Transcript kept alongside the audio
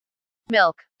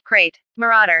Milk Crate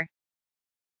Marauder.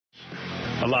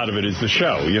 A lot of it is the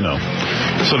show, you know.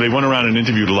 So they went around and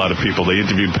interviewed a lot of people. They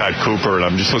interviewed Pat Cooper, and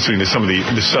I'm just listening to some of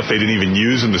the stuff they didn't even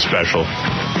use in the special.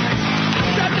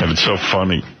 And it's so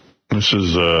funny. This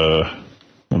is,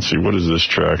 let's see, what is this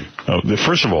track? Oh,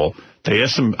 first of all, they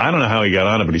asked him, I don't know how he got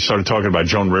on it, but he started talking about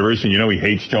Joan Rivers, and you know he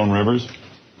hates Joan Rivers?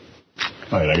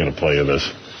 All right, I got to play you this.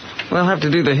 We'll have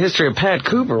to do the history of Pat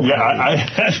Cooper. Yeah,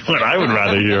 that's what I would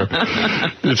rather hear.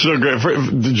 It's so great.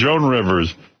 Joan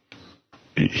Rivers,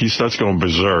 he starts going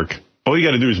berserk. All you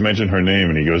got to do is mention her name,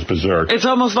 and he goes berserk. It's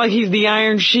almost like he's the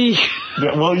Iron Sheik.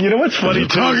 Well, you know what's funny, too?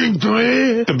 Talking to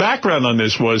me? The background on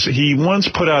this was he once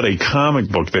put out a comic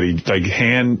book that he,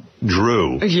 hand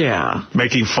drew. Yeah.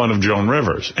 Making fun of Joan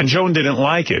Rivers. And Joan didn't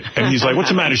like it. And he's like, what's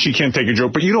the matter? She can't take a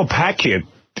joke. But you know, Pat can't.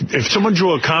 If someone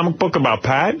drew a comic book about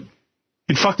Pat,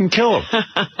 he'd fucking kill him.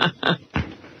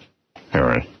 All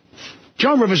right.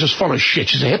 Joan Rivers is full of shit.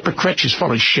 She's a hypocrite. She's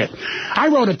full of shit. I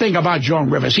wrote a thing about Joan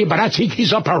Rivers here, but I think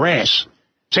he's up her ass.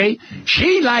 See?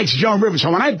 She likes Joan Rivers.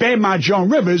 So when I bam out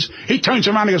Joan Rivers, he turns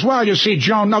around and goes, well, you see,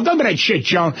 Joan, no, don't be that shit,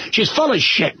 Joan. She's full of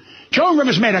shit. Joan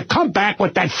Rivers made a comeback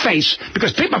with that face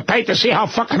because people pay to see how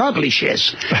fucking ugly she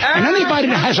is. And anybody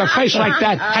that has a face like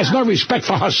that has no respect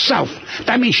for herself.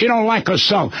 That means she don't like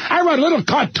herself. I wrote a little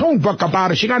cartoon book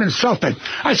about her. She got insulted.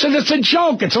 I said, it's a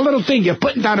joke. It's a little thing. You're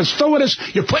putting down a stewardess.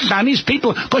 You're putting down these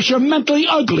people because you're mentally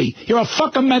ugly. You're a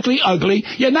fucking mentally ugly.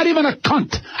 You're not even a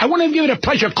cunt. I wouldn't even give you the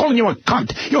pleasure of calling you a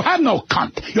cunt. You have no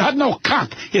cunt. You have no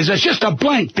cock. There's just a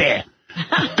blank there.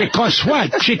 Because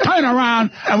what? She turned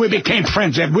around and we became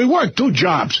friends. And we worked 2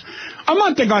 jobs. A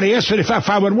month ago, they asked me if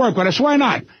I would work with us. Why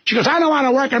not? She goes, I don't want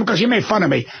to work with him because you made fun of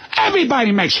me.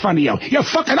 Everybody makes fun of you. You're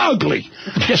fucking ugly.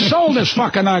 Your soul is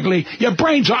fucking ugly. Your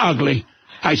brains are ugly.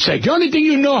 I said, the only thing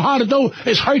you know how to do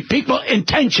is hurt people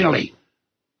intentionally.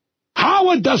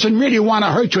 Howard doesn't really want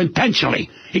to hurt you intentionally.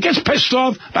 He gets pissed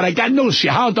off, but I got news for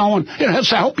you. Howard don't, he'll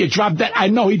say, I hope you drop that. I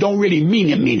know he don't really mean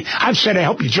it. I've said, I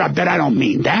hope you drop that. I don't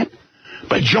mean that.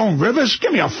 But Joan Rivers,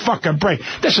 give me a fucking break.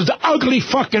 This is the ugly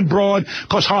fucking broad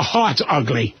because her heart's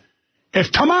ugly.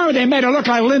 If tomorrow they made her look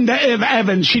like Linda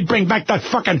Evans, she'd bring back that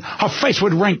fucking, her face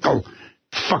would wrinkle.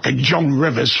 Fucking Joan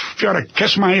Rivers. If you ought to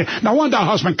kiss my ear. No wonder her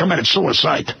husband committed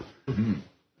suicide.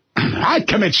 I'd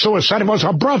commit suicide if it was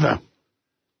her brother.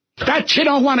 That she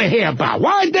don't want to hear about.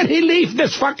 Why did he leave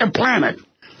this fucking planet?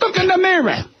 Look in the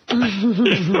mirror.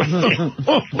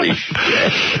 Holy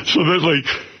shit. So there's like...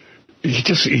 He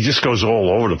just goes all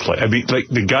over the place. I mean, like,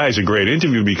 the guy's a great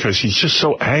interview because he's just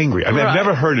so angry. I mean, I've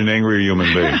never heard an angrier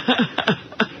human being.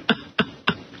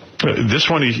 This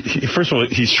one, first of all,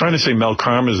 he's trying to say Mel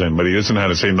Karmazin, but he doesn't know how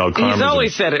to say Mel Karmazin. He's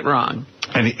always said it wrong.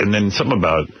 And then something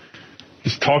about,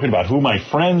 he's talking about who my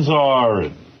friends are.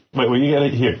 Wait, you got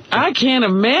it here. I can't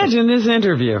imagine this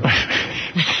interview.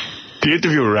 The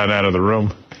interviewer ran out of the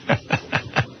room.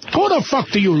 Who the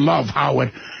fuck do you love,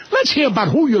 Howard? Let's hear about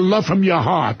who you love from your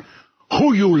heart.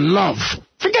 Who you love.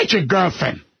 Forget your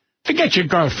girlfriend. Forget your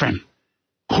girlfriend.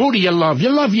 Who do you love? You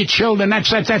love your children.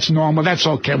 That's normal. That's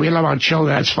okay. We love our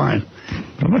children. That's fine.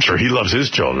 I'm not sure he loves his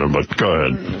children, but go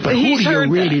ahead. But who do you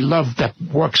really love that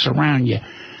works around you?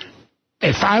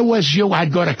 If I was you,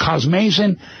 I'd go to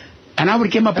Karmazin, and I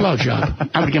would give him a blowjob.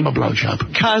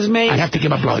 Karmazin? I'd have to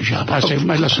give him a blowjob. I'd say,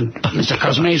 listen, Mr.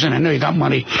 Karmazin, I know you got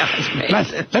money.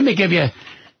 Let me give you a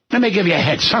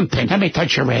head, something. Let me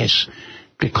touch your ass.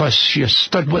 Because you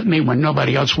stood with me when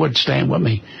nobody else would, staying with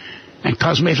me. And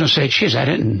Karmazin said, jeez, I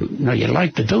didn't know you'd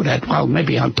like to do that. Well,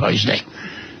 maybe on Thursday.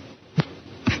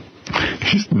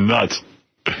 He's nuts.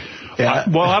 Yeah.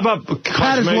 Well, how about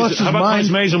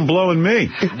Karmazin blowing me?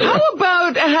 How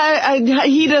about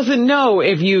he doesn't know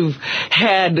if you've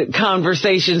had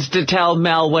conversations to tell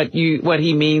Mel what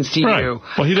he means to you?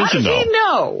 Well, he doesn't know. How does he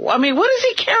know? I mean, what is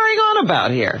he carrying on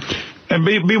about here? And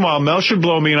meanwhile, Mel should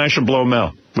blow me and I should blow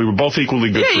Mel. We were both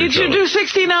equally good for each other. Yeah, you should do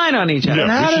 69 on each other.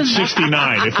 Yeah, we should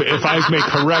 69. If I may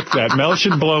correct that, Mel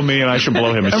should blow me and I should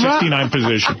blow him. It's 69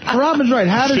 position. Robin's right.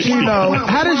 How does he know?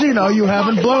 How does he know you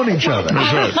haven't blown each other?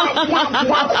 That's right.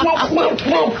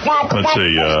 Let's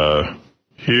see.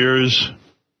 Here's...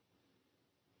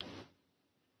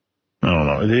 I don't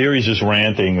know. Here he's just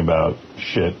ranting about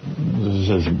shit. This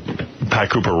says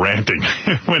Pat Cooper ranting.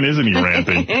 When isn't he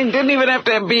ranting? He didn't even have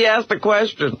to be asked a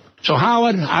question. So,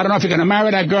 Howard, I don't know if you're going to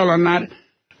marry that girl or not.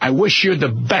 I wish you the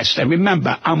best. And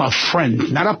remember, I'm a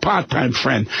friend, not a part-time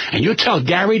friend. And you tell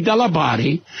Gary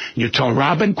Dell'Abate, you tell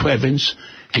Robin Quivens,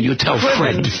 and you tell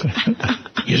Fred.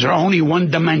 You're only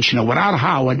one-dimensional. Without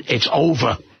Howard, it's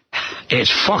over. It's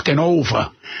fucking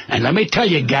over. And let me tell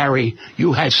you, Gary,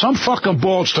 you had some fucking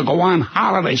balls to go on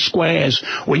Holiday Squares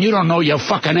when you don't know your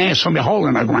fucking ass from your hole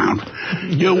in the ground.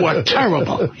 You were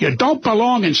terrible. You don't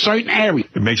belong in certain areas.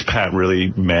 It makes Pat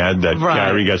really mad that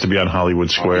Gary got to be on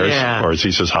Hollywood Squares, or as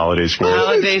he says, Holiday Squares.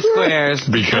 Holiday Squares.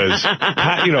 Because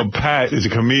Pat, Pat is a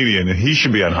comedian, and he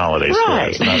should be on Holiday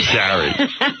Squares, not Gary.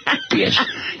 Yes.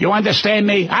 You understand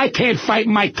me? I can't fight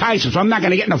Mike Tyson, so I'm not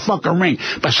going to get in a fucking ring.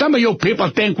 But some of you people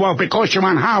think, well, because you're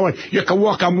on Howard, you can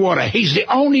walk on water. He's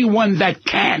the only one that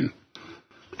can.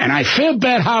 And I feel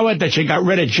bad, Howard, that you got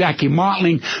rid of Jackie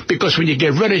Martling, because when you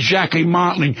get rid of Jackie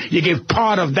Martling, you give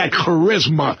part of that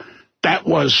charisma that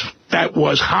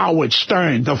was Howard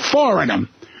Stern, the four of them.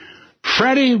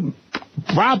 Freddie,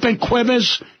 Robin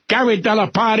Quivers, Gary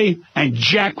Delaparty, and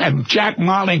Jack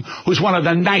Martling, who's one of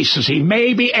the nicest. He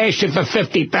maybe asked you for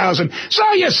 $50,000.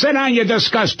 So you sit down, you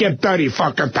discuss, give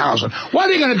 $30,000. What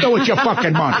are you going to do with your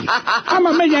fucking money? I'm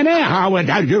a millionaire, Howard.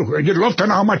 You'd love to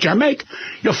know how much I make?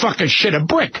 You fucking shit a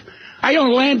brick. I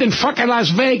own land in fucking Las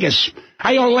Vegas.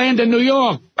 I own land in New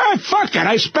York. Fuck it.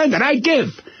 I spend it. I give.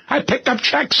 I pick up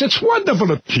checks. It's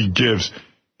wonderful. He gives.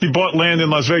 He bought land in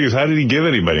Las Vegas. How did he give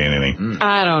anybody anything?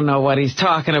 I don't know what he's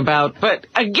talking about. But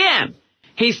again,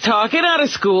 he's talking out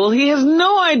of school. He has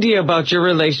no idea about your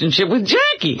relationship with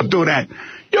Jackie. Do that.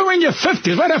 You're in your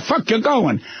 50s. Where the fuck you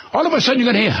going? All of a sudden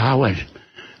you're going to hear,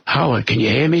 Howard, can you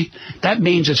hear me? That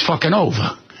means it's fucking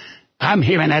over. I'm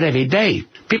hearing that every day.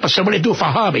 People say, what do you do for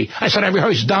a hobby? I said, I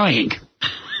rehearse dying.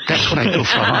 That's what I do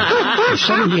for her. I'm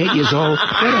 78 years old.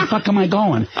 Where the fuck am I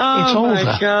going? It's over. Oh,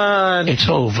 my God. It's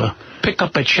over. Pick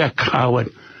up a check, Howard,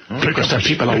 because the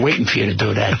people are waiting for you to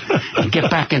do that. And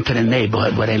get back into the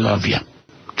neighborhood where they love you.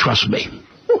 Trust me.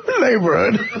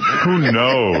 Neighborhood. Who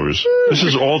knows? This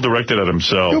is all directed at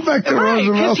himself. Go back to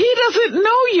Roosevelt. Because he doesn't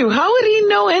know you. How would he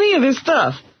know any of this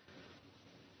stuff?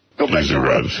 Go back to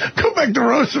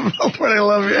Roosevelt where they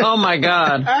love you. Oh, my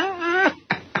God.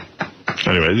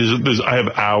 Anyway, I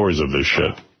have hours of this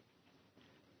shit.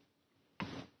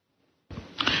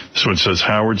 This one says,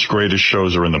 Howard's greatest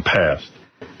shows are in the past.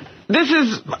 This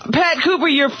is Pat Cooper,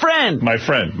 your friend. My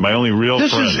friend. My only real friend.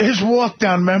 This is his walk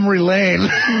down memory lane.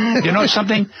 You know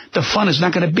something? The fun is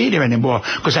not going to be there anymore,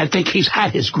 because I think he's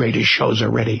had his greatest shows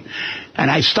already. And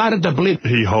I started to believe...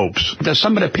 He hopes. That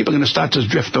some of the people are going to start to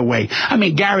drift away. I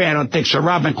mean, Gary, I don't think so.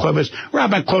 Robin Quivers.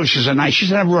 Robin Quivers is a nice...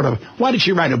 She's never wrote a... Why did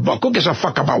she write a book? Who gives a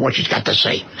fuck about what she's got to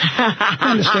say?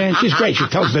 Understand? She's great. She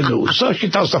tells the news. So she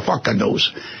tells the fucking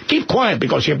news. Keep quiet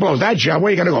because she blows that job. Where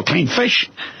are you going to go? Clean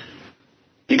fish?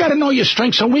 You got to know your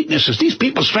strengths and weaknesses. These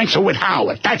people's strengths are with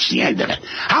Howard. That's the end of it.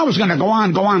 Howard's going to go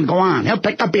on. He'll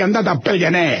pick up another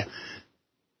billionaire.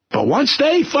 But once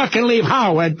they fucking leave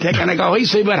Howard, they're going to go,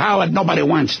 he's with Howard, nobody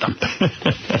wants them.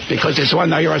 Because it's one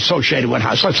that you're associated with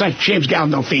Howard. So it's like James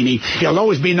Gandolfini. He'll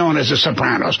always be known as the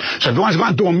Sopranos. So if you want to go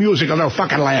and do a musical, they'll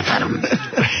fucking laugh at him.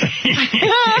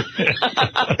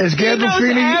 Is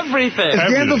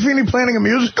Gandolfini planning a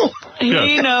musical?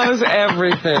 He knows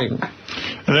everything.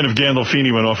 And then if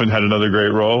Gandolfini went off and had another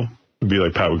great role, it'd be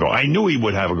like Pat would go, I knew he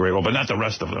would have a great role, but not the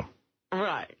rest of them.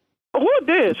 Right. Who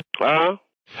this?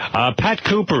 Pat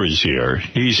Cooper is here.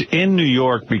 He's in New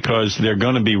York because they're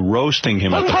going to be roasting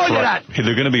him at the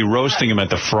They're going to be roasting him at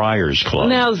the Friars Club.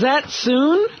 Now, is that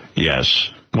soon? Yes.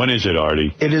 When is it,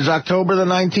 Artie? It is October the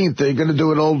 19th. They're going to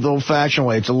do it old-fashioned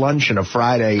way. It's a luncheon, a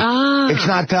Friday. It's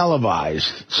not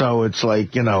televised, so it's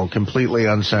like, completely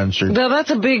uncensored. Well,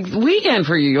 that's a big weekend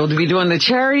for you. You'll be doing the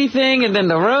charity thing and then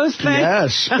the roast thing.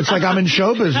 Yes. It's like I'm in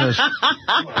show business.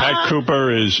 Pat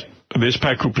Cooper is... This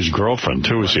Pat Cooper's girlfriend,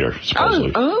 too, is here,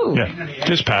 supposedly. Oh. Yeah.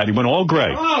 This Pat, he went all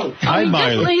gray. Hi,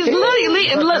 Miley.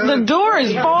 The door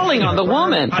is falling on the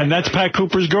woman. And that's Pat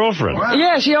Cooper's girlfriend.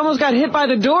 Yeah, she almost got hit by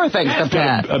the door, thanks to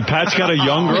Pat. Pat's got a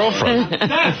young girlfriend.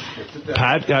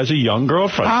 Pat has a young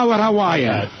girlfriend. Howard, how are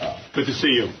you? Good to see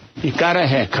you. You got a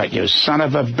haircut, you son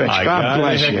of a bitch. God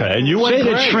bless you. And you went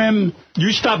the trim.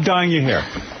 You stopped dyeing your hair.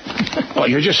 Oh,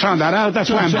 you just found that out? That's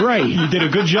why I'm gray. You did a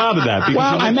good job of that. Well,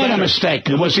 I made a mistake.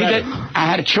 I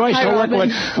had a choice to work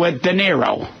with De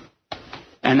Niro.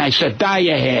 And I said, dye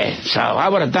your hair. So I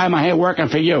would have dyed my hair working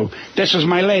for you. This is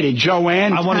my lady,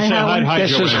 Joanne. I want to say hi,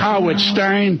 This Joanne. is Howard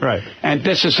Stern. Right. And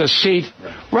this is a seat.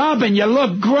 Robin, you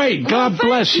look great. God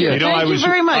bless you. Thank you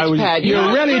very much, Pat. You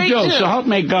really do. Too. So help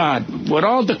me God. With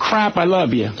all the crap, I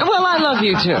love you. Well, I love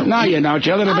you, too. No, you don't.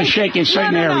 You're a little bit shaky in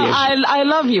certain areas. I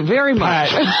love you very much.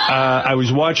 Pat, I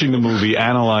was watching the movie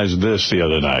Analyze This the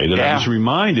other night, and I was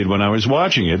reminded when I was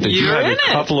watching it that you had a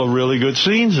couple of really good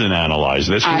scenes in Analyze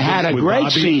This. I had a great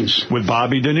scenes. With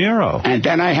Bobby De Niro. And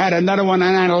then I had another one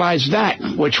and analyzed that,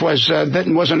 which was that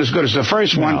wasn't as good as the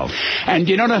first one. And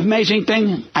you know the amazing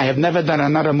thing? I have never done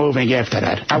another another movie after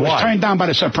that. I was turned down by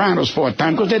the Sopranos 4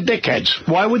 times because they're dickheads.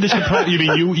 Why would the Sopranos? You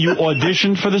mean you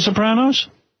auditioned for the Sopranos?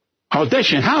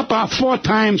 Audition? How about 4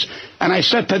 times? And I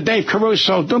said to Dave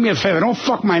Caruso, do me a favor, don't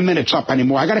fuck my minutes up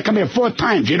anymore. I got to come here 4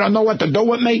 times. You don't know what to do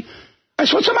with me? I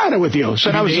said, what's the matter with you?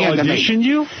 Said I was the enemy. Auditioned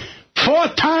you? 4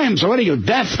 times. What are you,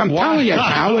 deaf? I'm telling you,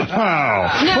 Howard.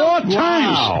 4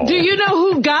 times. Do you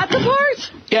know who got the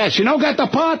part? Yes, you know who got the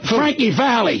part? Frankie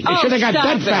Valli. They should have got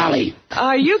Dead Valley.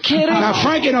 Are you kidding? Now,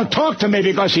 Frankie don't talk to me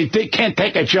because he can't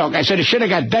take a joke. I said he should have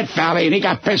got Death Valley, and he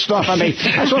got pissed off at me.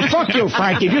 I said, fuck you,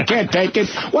 Frankie, if you can't take it.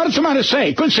 What does somebody say?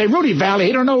 He couldn't say Rudy Valley.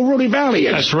 He don't know who Rudy Valley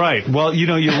is. That's right. Well, you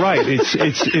know, you're right.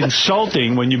 It's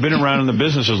insulting when you've been around in the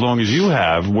business as long as you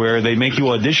have, where they make you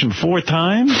audition 4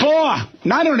 times. 4.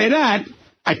 Not only that,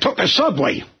 I took a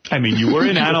subway. I mean, you were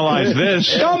in Analyze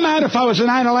This. It don't matter if I was in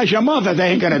Analyze Your Mother, they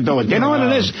ain't going to do it. You know what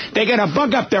it is? They're going to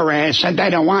bug up their ass, and they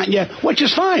don't want you, which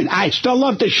is fine. I still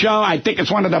love the show. I think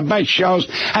it's one of the best shows.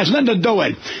 Has nothing to do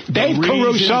with it. Dave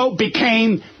Caruso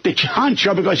became the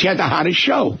honcho because he had the hottest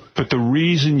show. But the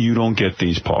reason you don't get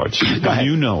these parts,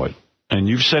 you know it, and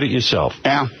you've said it yourself.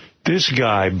 Yeah. This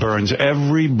guy burns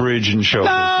every bridge in show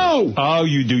business. Oh,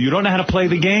 you do. You don't know how to play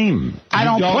the game. I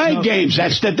don't play games.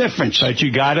 That's the difference. But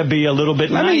you got to be a little bit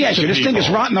nice. Let me ask you, this thing is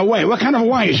rotting away. What kind of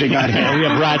wires you got here? We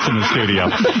have rats in the studio.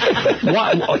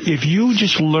 If you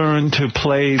just learn to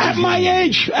play the At my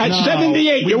age, at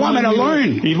 78, you want me to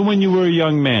learn? Even when you were a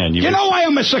young man. You know why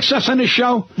I'm a success on this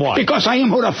show? Why? Because I am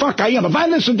who the fuck I am. If I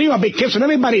listen to you, I'll be kissing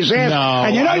everybody's ass. No,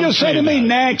 and you know you'll say to me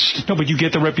next. No, but you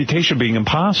get the reputation of being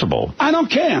impossible. I don't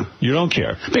care. You don't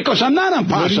care. Because I'm not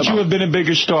impossible. Wouldn't you have been a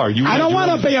bigger star? I don't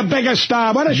want to be a bigger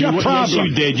star. What is your problem? Yes,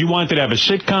 you did. You wanted to have a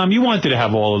sitcom. You wanted to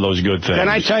have all of those good things. Can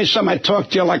I tell you something? I talk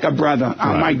to you like a brother.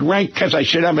 On my great kids I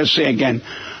should ever see again.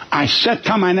 I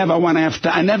sitcom I never went after.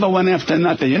 I never went after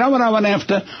nothing. You know what I went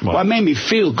after? What made me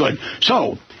feel good.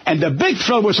 So, and the big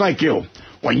thrill was like you.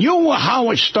 When you were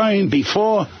Howard Stern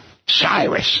before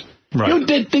Cyrus, you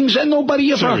did things that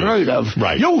nobody ever heard of.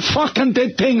 You fucking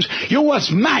did things. You was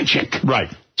magic.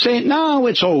 Say, now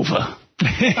it's over.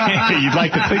 You'd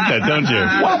like to think that, don't you?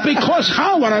 Well, because,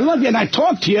 Howard, I love you, and I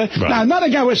talk to you. Now, another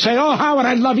guy would say, oh, Howard,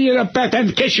 I love you to bet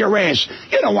and kiss your ass.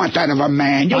 You don't want that of a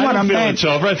man. You want a man. It's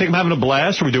over. I think I'm having a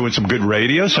blast. We're doing some good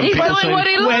radio. Some people say,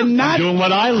 we're not doing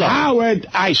what I love. Howard,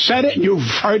 I said it, and you've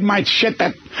heard my shit.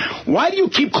 Why do you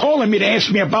keep calling me to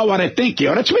ask me about what I think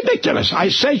you? That's ridiculous. I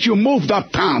said you moved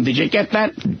uptown. Did you get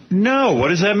that? No. What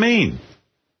does that mean?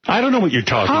 I don't know what you're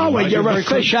talking about. Howard, you're a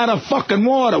fish out of fucking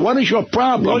water. What is your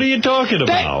problem? What are you talking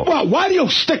about? Well, why do you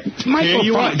stick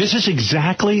microphone? This is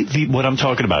exactly what I'm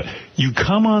talking about. You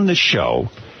come on the show,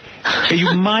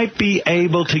 you might be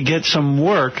able to get some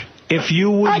work if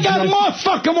you would. I got more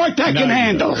fucking work that I can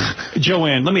handle.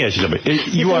 Joanne, let me ask you something.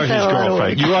 You are his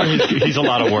girlfriend. He's a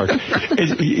lot of work.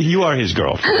 You are his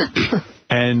girlfriend.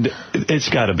 And it's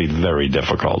got to be very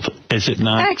difficult, is it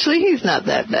not? Actually, he's not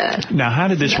that bad. Now, how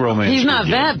did this romance He's not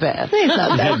begin? that bad. He's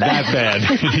not that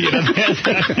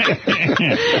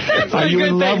bad. Are you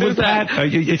in love with Pat?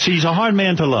 He's a hard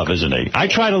man to love, isn't he? I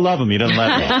try to love him. He doesn't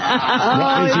let me.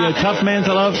 Is he a tough man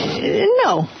to love?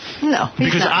 No.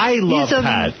 Because I love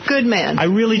Pat. He's a good man. I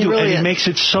really do. Really and it makes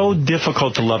it so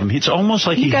difficult to love him. It's almost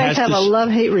like he has have a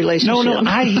love-hate relationship. No.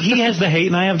 He has the hate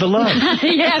and I have the love.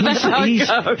 Yeah, that's how it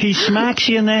goes. He smacks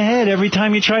you in the head every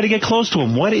time you try to get close to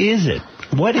him. What is it?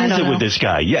 What is it with this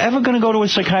guy? You ever going to go to a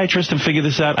psychiatrist and figure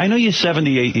this out? I know you're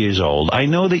 78 years old. I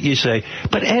know that you say,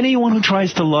 but anyone who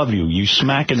tries to love you, you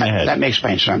smack in the head. Let me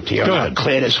explain something to you. Go ahead.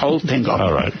 Clear this whole thing up.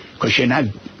 All right. Because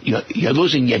you're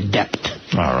losing your depth.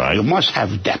 All right. You must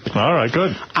have depth. All right,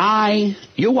 good.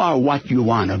 You are what you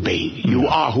want to be. You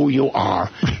are who you are.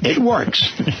 It works.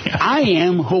 I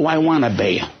am who I want to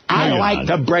be. I like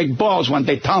to break balls when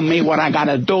they tell me what I got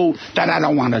to do that I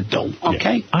don't want to do,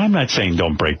 okay? Yeah. I'm not saying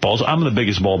don't break balls. I'm the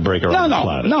biggest ball breaker on the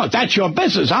planet. No, that's your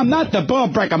business. I'm not the ball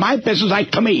breaker. My business, I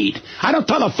come meat. I don't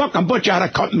tell a fucking butcher how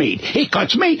to cut meat. He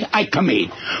cuts meat, I come meat.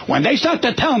 When they start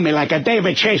to tell me, like a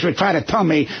David Chase would try to tell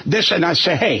me this, and I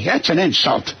say, hey, that's an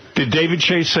insult. Did David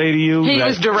Chase say to you? He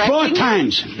was directing 4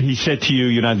 times. He said to you,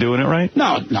 you're not doing it right?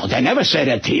 No, they never said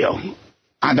that to you.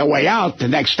 On the way out, the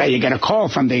next day, you get a call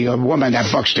from the woman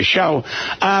that books the show.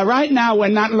 Right now, we're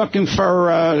not looking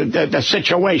for the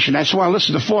situation. That's why,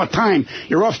 listen, the 4th time,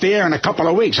 you're off the air in a couple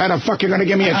of weeks. How the fuck are you going to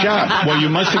give me a job? Well, you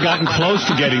must have gotten close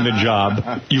to getting the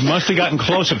job. You must have gotten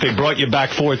close if they brought you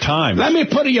back 4 times. Let me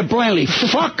put it you blandly.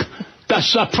 Fuck the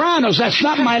Sopranos. That's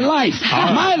not my life.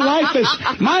 My life is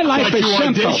simple.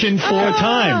 But you auditioned 4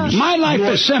 times. My life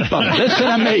is simple. Listen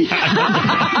to me.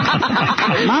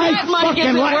 My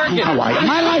fucking life.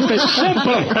 My life is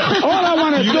simple. All I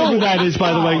want to do. You know who that is,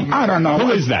 by the way? I don't know.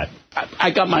 Who is that?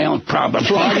 I got my own problems.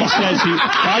 Artie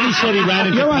said he ran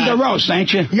into You're on the roast,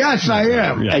 ain't you? Yes, I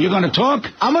am. Are you going to talk?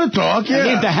 I'm going to talk, yeah.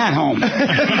 Leave the hat home.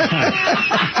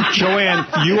 Joanne,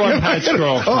 you are Pat's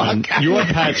girlfriend. You are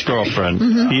Pat's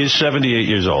girlfriend. He is 78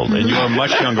 years old, and you are a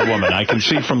much younger woman. I can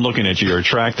see from looking at you, you're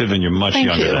attractive, and you're much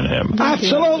younger than him.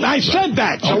 Absolutely. I said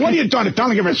that. So what are you doing?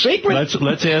 Telling him a secret?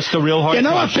 Let's ask the real hard You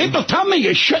know what? question. People tell me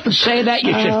you shouldn't say that.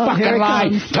 You should fucking lie.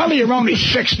 Tell me you're only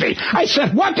 60. I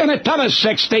said, what can I tell us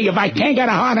 60 if I can't get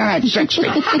a heart on at 60?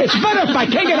 It's better if I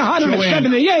can't get a heart on at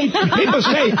 78. People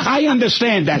say, I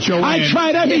understand that. I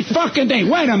tried every fucking thing.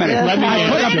 Wait a minute. I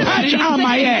put a patch on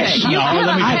my ass.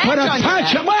 I put a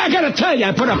patch on... Well, I got to tell you,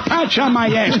 I put a patch on my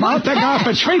ass. I'll take off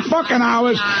for 3 fucking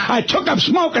hours. I took up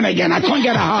smoking again. I couldn't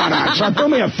get a heart on. So do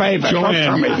me a favor.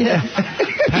 Joanne,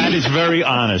 Pat is very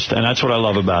honest, and that's what I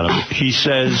love about him. He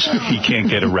says he can't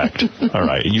get erect. All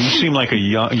right. You seem like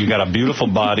you got a beautiful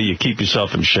body. You keep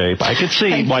yourself in shape. I could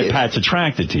see why Pat's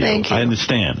attracted to you. I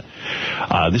understand.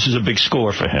 This is a big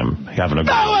score for him. Having a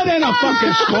No, it ain't a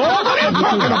fucking score. What are you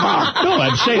talking about? No,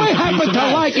 I'm saying we happen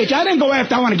to like it. I didn't go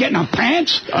after I want to get in her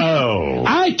pants. Oh.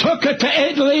 I took her to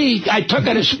Italy. I took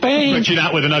her to Spain. But you're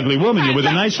not with an ugly woman. You're with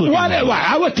a nice looking woman. What?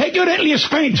 I would take you to Italy and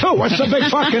Spain, too. What's the big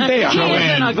fucking deal?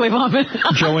 Joanne. An ugly woman.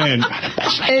 Joanne,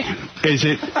 is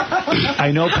it...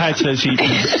 I know Pat says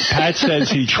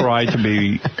he tried to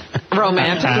be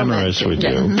romantic. Amorous with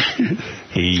you.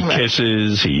 He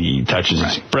kisses, he touches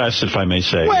his breast, if I may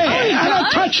say. Wait, I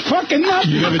don't touch fucking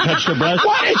nothing. You never touch the breast?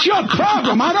 What is your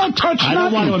problem? I don't touch nothing. I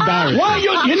don't want to embarrass you. Why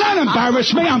you're not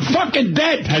embarrassed me? I'm fucking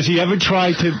dead. Has he ever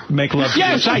tried to make love to you?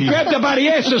 Yes, I grabbed her by the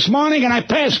ass this morning and I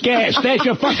passed gas. There's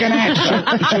your fucking answer.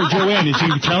 So, Joanne, is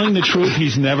he telling the truth?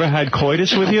 He's never had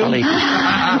coitus with you?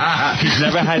 He's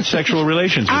never had sexual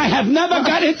relations with you? I have never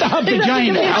got into her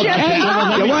vagina, okay?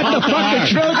 You want the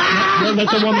fucking truth? Don't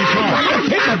let the woman talk.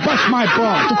 People bust my balls. Oh,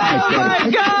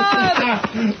 my God.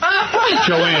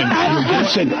 Joanne,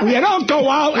 listen, you don't go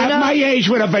out at my age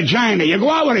with a vagina. You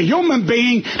go out with a human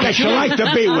being that you like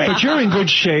to be with. But you're in good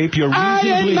shape. You're I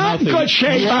reasonably am not in healthy. good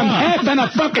shape. I'm half in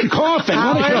a fucking coffin.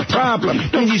 What is your problem?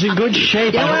 No, he's in good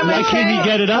shape. Why can't he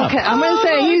get it up? Okay, I'm going to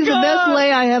say he's the best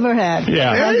lay I ever had.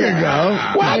 Yeah. There you go.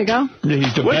 What? There you go.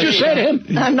 He's the What'd you best. say to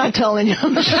him? I'm not telling you.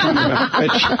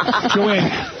 Joanne,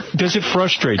 does it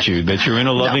frustrate you that you're in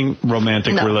a loving,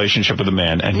 romantic relationship with a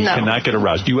man and he cannot get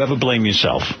aroused? Do you ever blame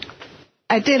yourself?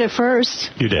 I did it first.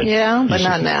 You did? Yeah, but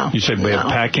not now. You said, if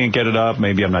Pat can't get it up,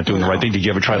 maybe I'm not doing the right thing. Did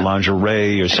you ever try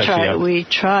lingerie or sexy? We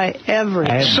try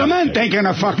everything. Cement ain't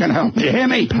gonna fucking help. You hear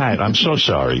me? Pat, I'm so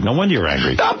sorry. No wonder you're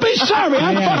angry. Don't be sorry.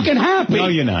 I'm fucking happy. No,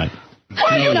 you're not. How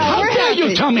dare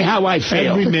you tell me how I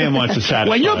feel? Every man wants to satisfy.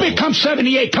 When you become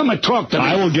 78, come and talk to me.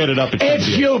 I will get it up at If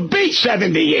 78. you beat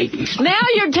 78. Now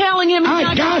you're telling him he's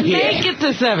not going to make it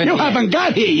to 70. You haven't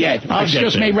got here yet.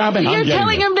 Excuse me, Robin. You're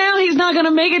telling him now he's not going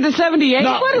to make it to 78?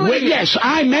 No, yes,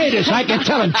 I made it. I can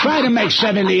tell him, try to make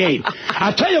 78.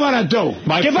 I'll tell you what I'll do.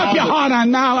 Give up your heart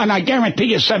on now, and I guarantee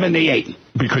you 78.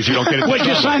 Because you don't get it. Would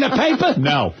you sign a paper?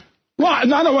 No. Well,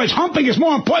 in other words, humping is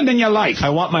more important than your life.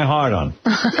 I want my heart on.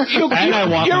 You're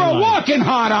a walking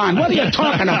heart on. What are you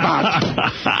talking about?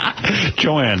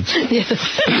 Joanne. Yes.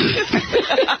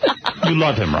 You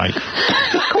love him, right?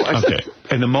 Of course. Okay.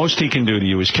 And the most he can do to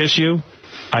you is kiss you?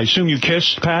 I assume you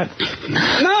kiss, Pat?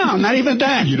 No, not even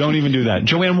that. You don't even do that.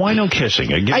 Joanne, why no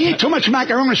kissing? I eat too much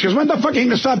macaroni because when the fuck are you going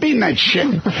to stop eating that shit?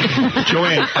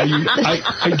 Joanne,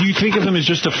 do you think of him as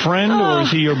just a friend or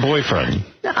is he your boyfriend?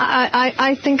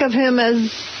 I think of him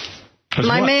as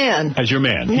my man. As your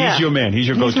man. Yeah. He's your man. He's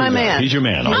your go-to guy. Man. He's your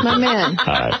man. He's my man. All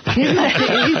right.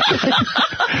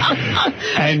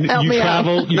 And Help you me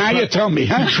travel. out. Now you tell me,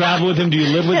 huh? You travel with him. Do you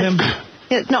live with him?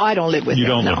 No, I don't live with him. You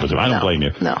don't live with him. I don't blame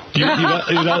you. No. You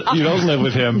don't live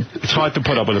with him. It's hard to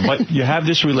put up with him. But you have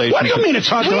this relationship. What do you mean it's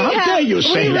hard to? How dare you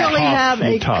say we that? really have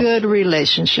a good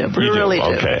relationship. We really do.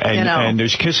 Okay. And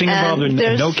there's kissing involved or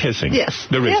no kissing? Yes.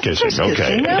 There is kissing. There's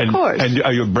Okay. kissing, of course. And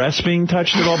are your breasts being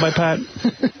touched at all by Pat?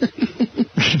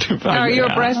 Are you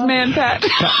a breast man, Pat?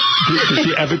 Does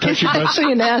he ever touch your breast?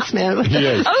 Actually an ass man. He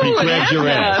is. He grabs your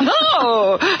ass.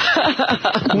 Oh.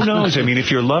 Who knows? I mean,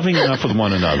 if you're loving enough with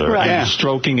one another and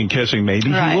stroking and kissing,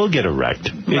 maybe he will get erect.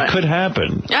 It could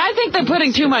happen. I think they're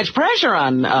putting too much pressure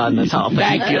on this whole thing.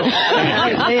 Thank you.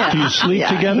 Yeah. Do you sleep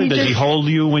together? Does he hold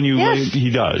you when you lay? Yes. He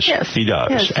does. Yes. He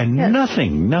does. Yes. And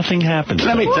nothing happens.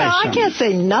 Let me tell you Well, I something. can't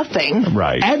say nothing.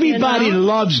 Right. Everybody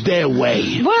loves their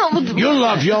way. Well, You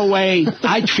love your way.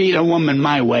 I treat a woman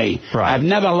my way. Right. I've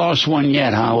never lost one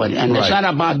yet, Howard. And it's not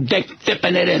about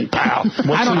dipping it in, pal.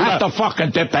 I don't have to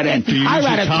fucking dip it in. I'd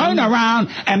rather turn around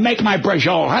and make my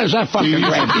brajol. How does that fucking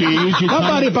break?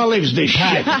 Nobody believes this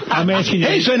shit. I'm asking you.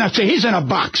 He's in a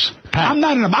box. I'm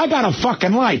not in I got a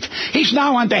fucking life. He's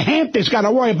now on the Hamptons, got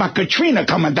to worry about Katrina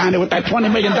coming down there with that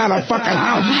 $20 million fucking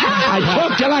house. I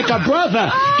talked to you like a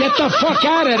brother. Get the fuck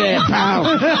out of there, pal.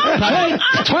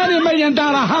 $20 million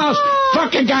house.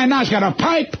 Fucking guy now's got a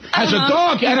pipe, has a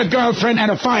dog and a girlfriend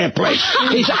and a fireplace.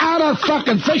 He's out of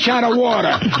fucking fish out of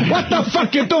water. What the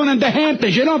fuck you doing in the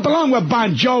Hamptons? You don't belong with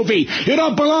Bon Jovi. You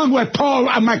don't belong with Paul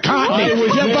McCartney. You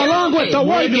belong with the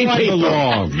working people.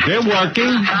 They're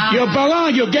working. You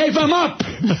belong. You gave them up.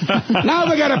 Now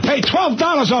we got to pay $12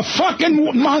 a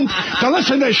fucking month to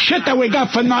listen to shit that we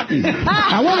got for nothing.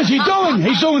 Now what is he doing?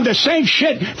 He's doing the same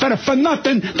shit for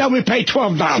nothing that we pay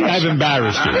 $12. I've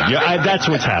embarrassed you. That's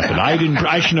what's happened.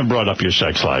 I shouldn't have brought up your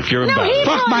sex life. You're embarrassed.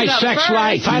 Fuck my sex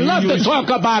life. I love to talk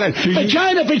about it.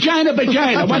 Vagina, vagina,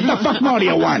 vagina. What the fuck more do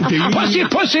you want? Pussy,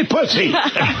 pussy, pussy.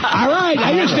 All right.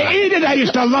 I used to eat it. I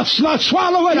used to not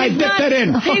swallow it. I dipped it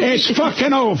in. It's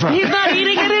fucking over. He's not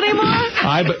eating it anymore?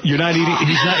 But you're not eating.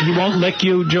 He won't lick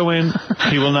you, Joanne.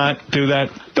 He will not do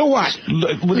that. Do what?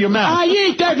 With your mouth. I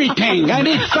eat everything. I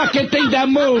eat fucking thing that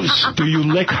moves. Do you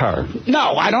lick her?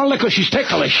 No, I don't lick her. She's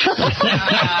ticklish. You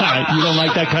don't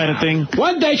like that kind of thing?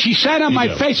 One day she sat on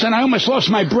my face and I almost lost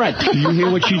my breath. Do you hear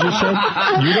what she just said?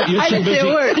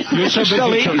 You're so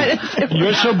busy.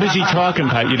 You're so busy talking,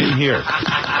 Pat. You didn't hear.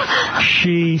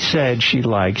 She said she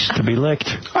likes to be licked.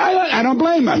 I don't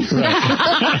blame her.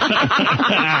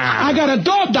 I got a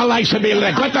dog that likes to be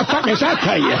licked. What the fuck does that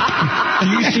tell you? Do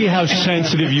you see how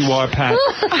sensitive you are, Pat?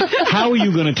 How are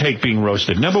you going to take being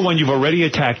roasted? Number one, you've already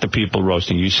attacked the people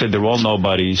roasting. You said they're all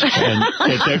nobodies. And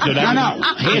No.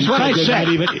 Here's what I said.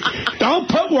 Don't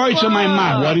put words in my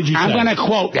mouth. What did you say? I'm going to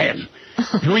quote him.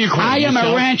 I am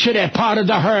a rancher. They're part of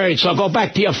the herd, so go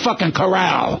back to your fucking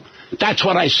corral. That's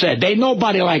what I said. They ain't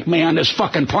nobody like me on this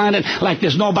fucking planet, like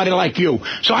there's nobody like you.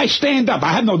 So I stand up.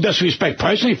 I have no disrespect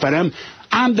personally for them.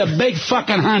 I'm the big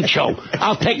fucking honcho.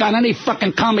 I'll take on any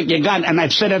fucking comic you got, and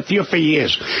I've said it to you for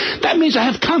years. That means I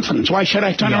have confidence. Why should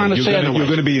I turn around and say otherwise? You're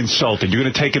going to be insulted. You're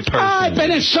going to take it personally. I've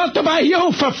been insulted by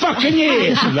you for fucking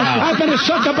years. I've been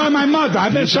insulted by my mother.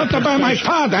 I've been insulted by my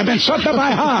father. I've been insulted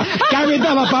by her. Gary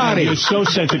Dell'Abate. You're so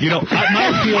sensitive. You know,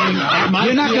 my feeling...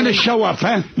 You're not going to show up,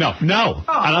 huh? No. And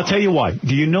I'll tell you why.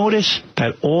 Do you notice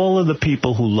that all of the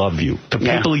people who love you, the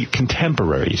people,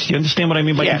 contemporaries, you understand what I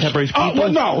mean by contemporaries?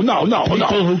 People, no.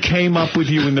 People who came up with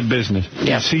you in the business.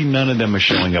 You see, none of them are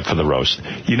showing up for the roast.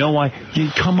 You know why?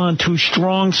 You come on too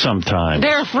strong sometimes.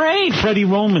 They're afraid. Freddie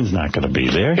Roman's not going to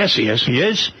be there. Yes, he is. He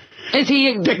is? Is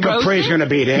he Dick Capri's going to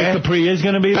be there. Dick Capri is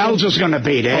going to be there? Bells is going to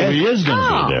be there. Oh, he is going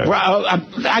to be there. Well,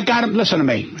 I got him. Listen to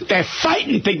me. They're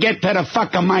fighting to get to the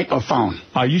fucking microphone.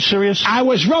 Are you serious? I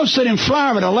was roasted in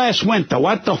Florida last winter.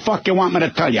 What the fuck you want me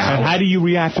to tell you? And how do you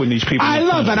react when these people... I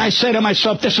love it. I say to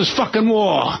myself, this is fucking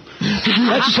war.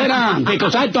 Let's sit down,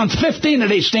 because I've done 15 of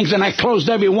these things, and I closed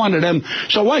every one of them,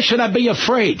 so why should I be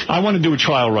afraid? I want to do a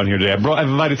trial run here today. I've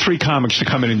invited 3 comics to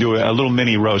come in and do a little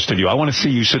mini roast of you. I want to see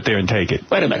you sit there and take it.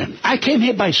 Wait a minute. I came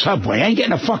here by subway. I ain't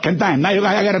getting a fucking dime. Now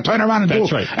I got to turn around and do...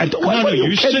 That's right. No,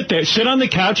 you sit there. Sit on the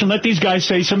couch and let these guys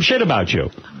say some shit about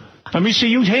you. Let me see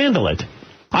you handle it.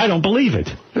 I don't believe it.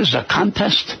 This is a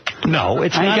contest? No,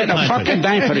 it's not. I ain't getting a fucking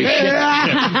dime for this shit.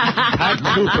 Pat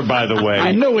Cooper, by the way.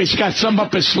 I knew he's got some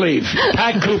up his sleeve.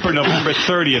 Pat Cooper, November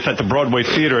 30th at the Broadway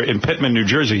Theater in Pittman, New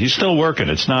Jersey. He's still working.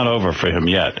 It's not over for him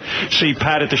yet. See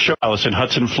Pat at the Show Palace in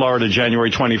Hudson, Florida,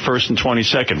 January 21st and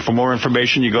 22nd. For more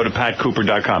information, you go to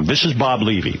patcooper.com. This is Bob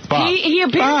Levy. Bob. He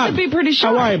appears to be pretty sure.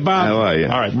 How are you, Bob? How are you?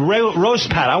 All right, roast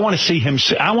Pat. I want to see him.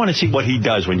 I want to see what he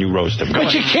does when you roast him.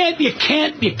 But you can't do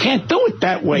it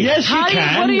that way. Yes, you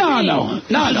can. What do you mean?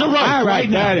 No. All right,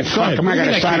 Daddy. Fuck him. I got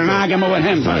to start an argument with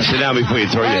him. Sit down before you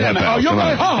throw your head back. Wait a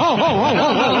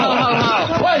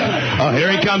minute. Oh,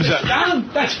 here he comes.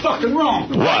 That's fucking wrong.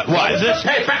 What is this? Put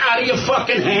the paper out of your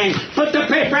fucking hand. Put the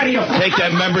paper out of your fucking Take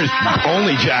that members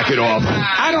only jacket off.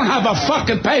 I don't have a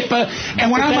fucking paper,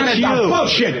 and when I'm on a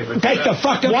bullshit, take the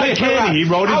fucking Why paper can't out. he? He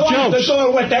wrote his I want jokes. to do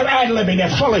it with their ad-libbing.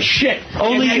 They're full of shit.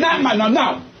 Only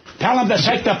No. Tell them to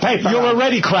take the paper. You're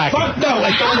already cracking. Fuck no,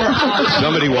 it don't work.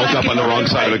 Somebody woke up on the wrong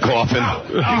side of the coffin.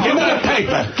 Give me the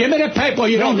paper. Give me the paper.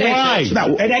 You don't Why?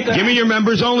 No, it ain't gonna Give me your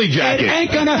members only It jacket. ain't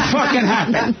gonna fucking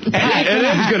happen. It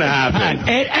is gonna happen.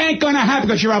 It ain't gonna happen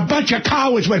because you're a bunch of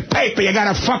cowards with paper. You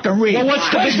gotta fucking read. Well, what's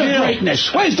the Where's big the deal? greatness?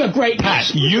 Where's the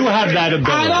greatness? Pat, you have that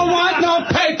ability. I don't want no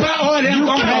paper or them You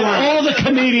going can. around. All the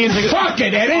comedians. Fuck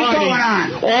it ain't going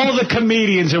on. All the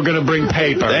comedians are going to bring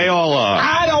paper. They all are.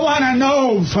 I don't want to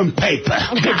know from paper.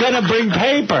 They're going to bring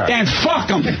paper. Then fuck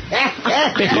them.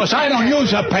 Because I don't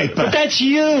use a paper. But that's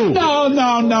you. No.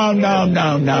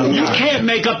 You can't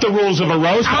make up the rules of a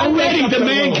roast. Already, the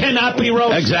man cannot be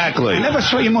roasted. Exactly. I never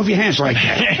saw you move your hands like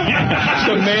that.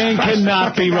 The man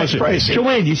cannot be roasted.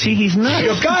 Joanne, you see, he's nuts.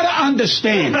 You gotta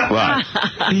understand. What?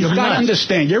 You gotta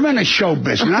understand. You're in a show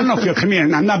business. I don't know if you're a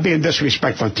comedian. I'm not being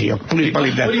disrespectful to you. Please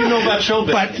believe that. What do you know about show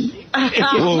business? But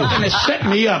if you're going to set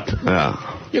me up,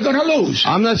 you're going to lose.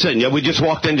 I'm not saying. Yeah, we just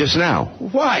walked in just now.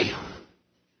 Why?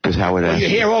 Because Howard asked. You're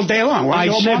here all day long. I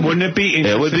said, wouldn't it be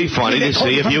interesting? It would be funny to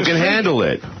see if you can handle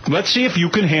it. Let's see if you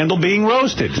can handle being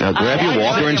roasted. Now grab your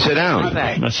walker and sit down.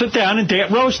 Now sit down and get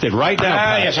roasted right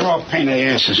now. Yes, we're all pain in the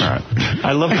asses. All right.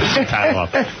 I love this title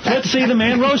up. Let's see the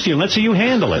man roast you. Let's see you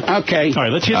handle it. Okay. All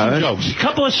right, let's hear some jokes. A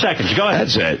couple of seconds. Go ahead.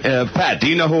 That's it. Pat, do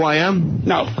you know who I am?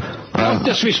 No. No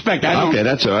disrespect. I don't. Okay,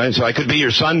 that's all right. So I could be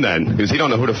your son then, because he don't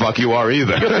know who the fuck you are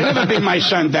either. You could never be my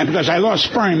son then, because I lost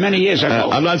sperm many years ago.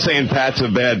 I'm not saying Pat's a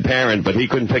bad parent, but he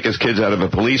couldn't pick his kids out of a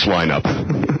police lineup.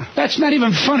 That's not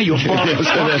even funny, you fuck.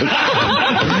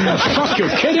 Fuck, you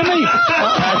kidding me?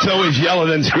 Pat's always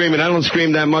yelling and screaming. I don't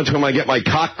scream that much when I get my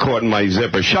cock caught in my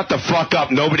zipper. Shut the fuck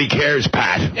up. Nobody cares,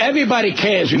 Pat. Everybody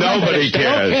cares. Nobody cares. They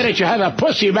don't care that you have a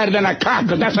pussy rather than a cock,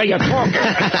 because that's how you talk.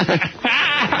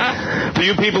 For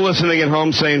you people listening at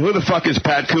home saying, who the fuck is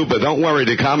Pat Cooper? Don't worry,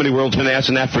 the comedy world's been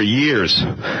asking that for years.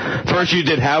 First you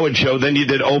did Howard Show, then you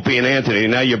did Opie and Anthony,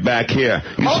 and now you're back here.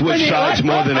 You switch sides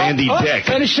more than Andy Dick.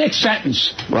 Finish this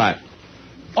sentence. Right.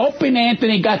 Opie and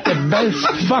Anthony got the best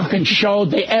fucking show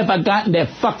they ever got in their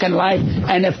fucking life,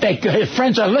 and if his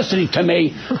friends are listening to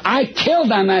me, I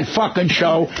killed on that fucking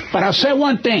show, but I'll say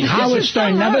one thing, Howard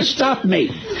Stern never stopped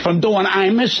me from doing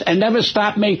Imus, and never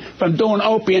stopped me from doing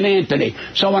Opie and Anthony.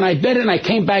 So when I did it and I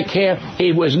came back here,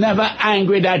 he was never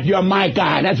angry that you're my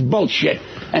guy. That's bullshit.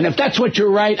 And if that's what you're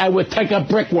right, I would take up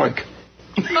brickwork.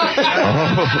 This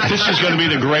is going to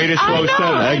be the greatest roast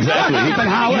ever. Exactly. You're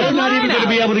not even going to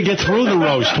be able to get through the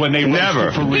roast when they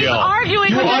roast you for real.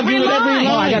 Arguing with every line.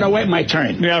 Oh, I got to wait my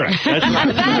turn. Yeah, right. That's right.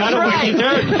 You got to wait your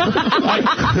turn.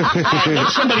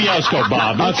 Let somebody else go,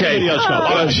 Bob. Okay. Somebody else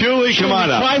go. Julie, come on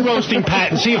up. Try roasting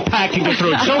Pat and see if Pat can get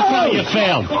through it. So far, you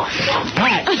failed.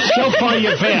 Pat, so far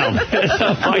you failed.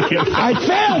 I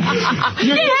failed.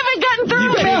 You haven't gotten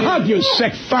through it. Hug, you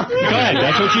sick fuck. Go ahead.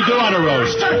 That's what you do on a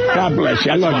roast. God bless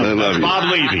you. I love you. I love you.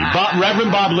 Bob Levy.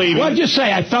 Reverend Bob Levy. What'd you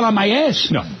say? I fell on my ass?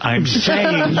 No, I'm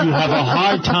saying you have a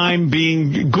hard time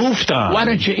being goofed on. Why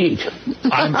don't you eat?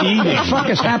 I'm eating. What the fuck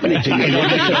is happening to you? He's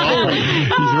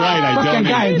right. I fucking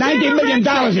don't. guy, $90 million,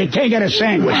 you can't get a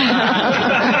sandwich.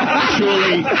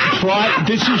 Shuley,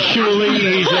 this is Shuley.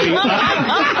 He's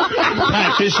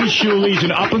Pat, this is Shuley. He's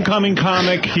an up-and-coming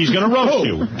comic. He's going to roast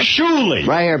you. Shuley.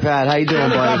 Right here, Pat. How you doing,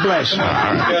 buddy? God bless.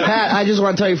 Pat, I just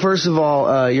want to tell you, first of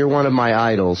all, you're one of my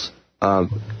idols.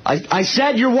 I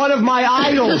said you're one of my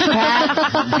idols, Pat.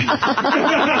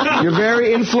 You're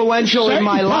very influential in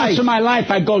my life. Parts of my life,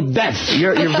 I go deaf.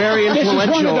 You're very influential. This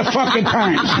is one of the fucking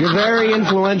times. You're very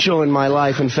influential in my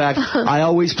life. In fact, I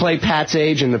always play Pat's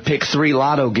age in the Pick 3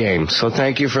 Lotto game. So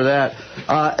thank you for that.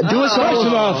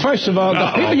 First of all,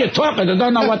 the people you're talking to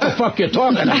don't know what the fuck you're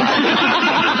talking about.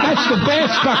 That's the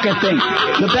best fucking thing.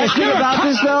 The best thing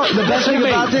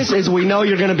about this, though, is we know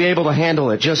you're going to be able to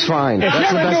handle it just fine. That's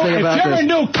the best thing about this. If you're a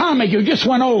new comic, you just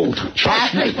went old.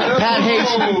 Trust me.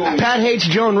 Pat hates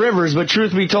Joan Rivers, but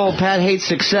truth be told, Pat hates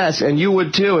success, and you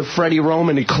would too if Freddie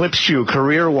Roman eclipsed you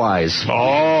career-wise.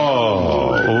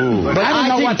 Oh. But I don't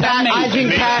know what that means. I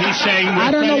think Pat... He's saying...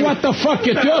 I don't know what the fuck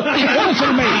you're doing. Listen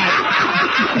to me.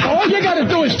 All you got to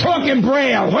do is talk in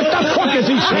Braille. What the fuck is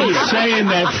he saying? He's saying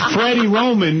that Freddie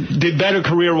Roman did better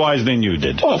career-wise than you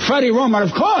did. Oh, Freddie Roman,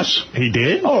 of course. He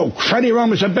did? Oh, Freddie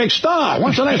Roman's a big star.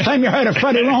 When's the last time you heard of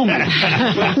Freddie Roman?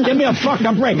 Give me a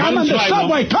fucking break. I'm on the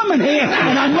subway coming here,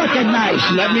 and I'm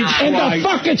recognized. Let me try. In the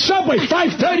fucking subway,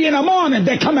 5:30 in the morning,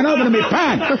 they're coming over to me,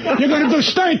 Pat. You're going to do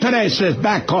Stern today. It says,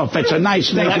 back off. It's a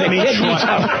nice name.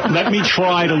 Let me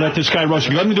try to let this guy roast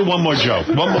me. Let me do one more joke.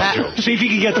 One more joke. See if you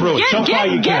can get through it. So far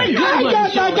you can.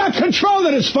 I got control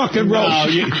of this fucking roast.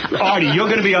 Artie, you're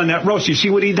going to be on that roast. You see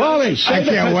what he does? I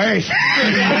can't wait.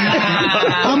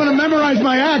 I'm going to memorize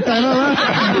my act. I know that.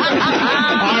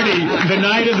 Artie, the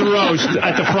night of the roast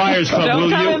at the Friers Club, will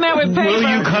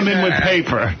you come in with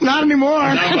paper? Not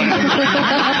anymore.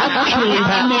 Truly,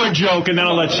 one more joke, and then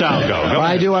I'll let Sal go. Well,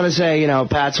 I do want to say,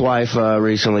 Pat's wife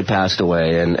recently passed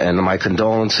away, and my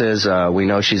condolences. We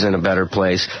know she's in a better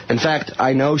place. In fact,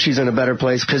 I know she's in a better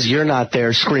place because you're not out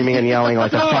there screaming and yelling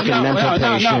like a fucking mental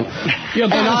patient.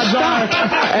 And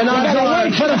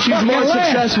odds are she's more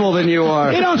successful than you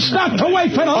are. You don't stop to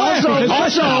wait for the laugh.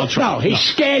 No, he's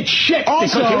scared shit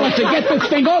because he wants to get this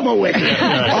thing over with.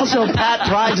 Also, Pat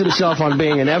prides himself on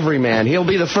being an everyman. He'll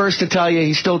be the first to tell you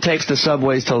he still takes the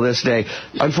subways till this day.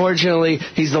 Unfortunately,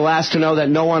 he's the last to know that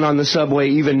no one on the subway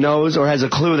even knows or has a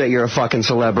clue that you're a fucking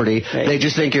celebrity. They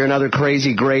just think you're another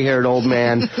crazy gray-haired old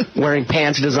man wearing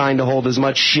pants designed to hold as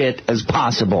much shit as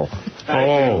possible.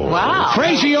 Oh. Wow.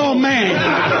 Crazy old man.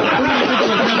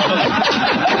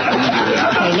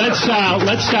 Let's Sal.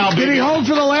 Did he hold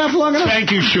for the laugh long enough?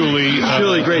 Thank you, Shuli.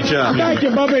 Shuli, great job. Thank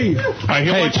you, Bubby.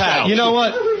 Hey, Pat, you know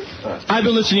what? I've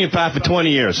been listening to you, Pat, for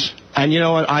 20 years. And you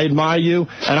know what? I admire you,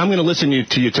 and I'm going to listen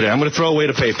to you today. I'm going to throw away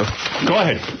the paper. Go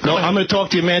ahead. I'm going to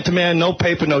talk to you man to man, no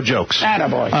paper, no jokes.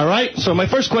 Attaboy. All right? So my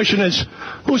first question is,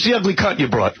 who's the ugly cunt you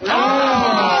brought? Oh!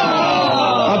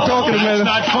 I'm talking to That's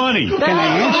not funny. Can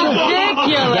I answer?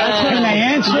 Ridiculous. Can I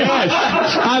answer?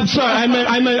 Yes. I'm sorry.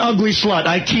 I meant ugly slut.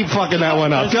 I keep fucking that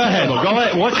one up. Go ahead.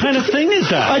 What kind of thing is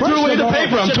that? I threw away the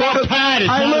paper. I'm talking. Pat.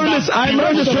 I learned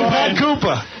this from Pat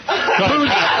Cooper.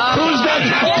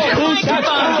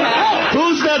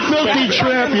 Who's that filthy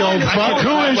tramp, you old fuck?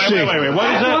 Who is she? Wait. What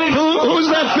is that? Who's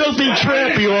that filthy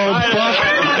tramp, you old fuck?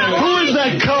 Who is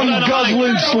that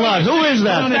cum-guzzling slut? Who is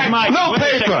that? No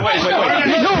paper.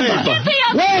 No paper.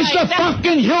 Where's the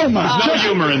fucking humor? No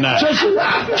humor in that.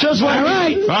 Just all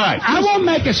right. All right. I won't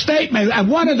make a statement. At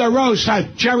one of the roasts,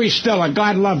 Jerry Stiller,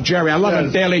 God love Jerry, I love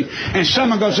him dearly, and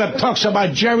someone goes up talks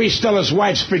about Jerry Stiller's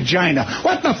wife's vagina.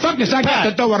 What the fuck has that got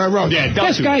to do with a roast? Yeah,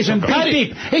 this guy's in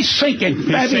deep. He's sinking.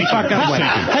 Every fucking way.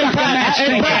 Hey, Pat,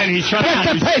 get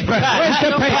the paper. Where's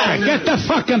the paper? Get the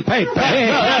fucking paper.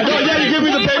 You give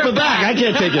me the paper back. I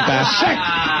can't take it back.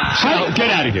 Get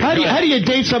out of here. How do you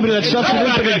date somebody that's such an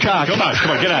infinite cock? Come on,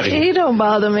 get out of here. He don't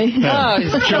bother me.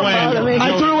 Joanne.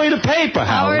 I threw away the paper,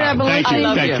 Howard, I believe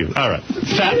Thank you. All right.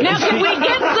 Now, can we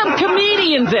get some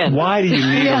comedians in? Why do you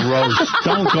need a roast?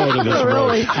 Don't go to this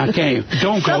Really? roast. Okay,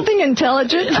 don't go. Something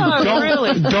intelligent.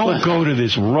 Don't go to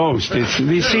this roast. You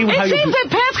see how It seems that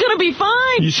Pat's going to be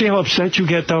fine. You see how upset you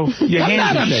get, though? Your I'm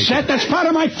not hands are shaking. upset. That's part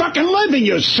of my fucking living,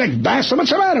 you sick bastard.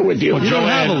 What's the matter with you? Well, You don't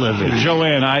have a living.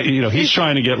 Joanne, he's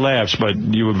trying to get laughs, but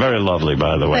you were very lovely,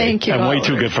 by the way. Thank you. And way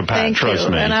too good for Pat, Thank trust you.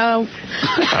 me. And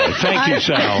thank you,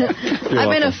 Sal.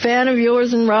 I've been a fan of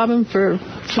yours and Robin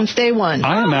since day one.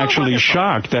 I am actually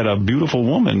shocked that a beautiful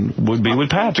woman would be with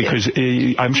Pat, because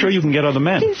I'm sure you can get other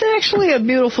men. He's actually a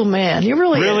beautiful man. He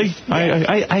really is.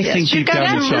 I think you deep down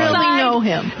got to inside. really know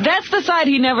him. That's the side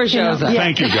he never shows us.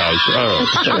 Thank you, guys. All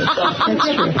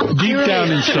right. Deep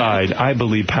down inside, I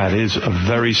believe Pat is a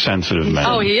very sensitive man.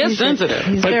 Oh, he is sensitive.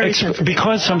 He's very sensitive.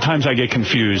 Because sometimes I get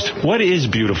confused. What is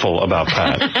beautiful about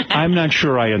Pat? I'm not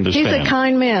sure I understand. He's a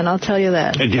kind man, I'll tell you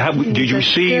that. Did you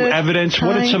see evidence?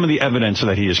 What is some of the evidence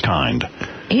that he is kind?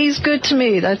 He's good to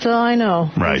me. That's all I know.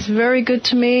 Right. He's very good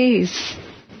to me. He's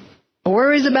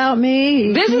worries about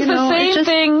me. This is the same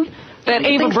thing that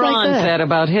Ava Braun said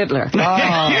about Hitler.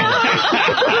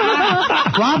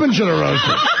 Robin should have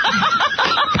roasted.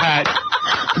 Pat,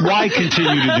 why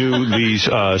continue to do these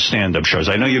stand-up shows?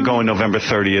 I know you're going November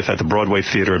 30th at the Broadway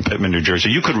Theater in Pittman, New Jersey.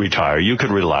 You could retire. You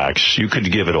could relax. You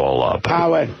could give it all up.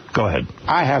 Howard. Go ahead.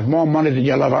 I have more money than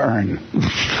you'll ever earn.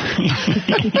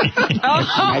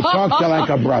 I talk to you like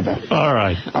a brother. All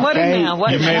right. Okay?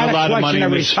 You made a lot of money.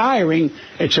 It's not a question of retiring.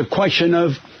 It's a question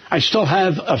of I still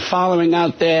have a following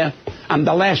out there. I'm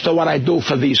the last of what I do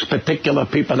for these particular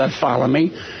people that follow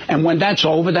me. And when that's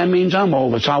over, that means I'm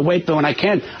over. So I'll wait till when I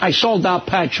can't. I sold out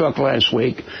Patchogue last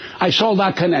week. I sold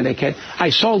out Connecticut.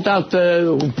 I sold out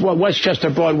the Westchester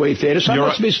Broadway Theater. So I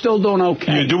must be still doing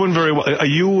okay. You're doing very well. Are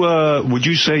you? Would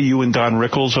you say you and Don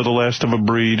Rickles are the last of a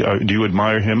breed? Do you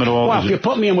admire him at all? Well, if you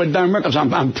put me in with Don Rickles,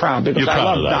 I'm proud because I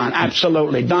love Don.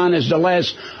 Absolutely. Don is the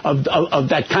last of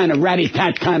that kind of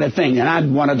ratty-tat kind of thing, and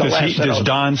I'm one of the last of those. Does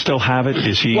Don still have it?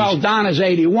 Is he? Well, Don is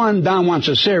 81. Don wants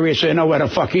a serious, so you know where the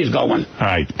fuck he's going. All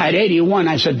right. At 81,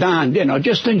 I said, Don,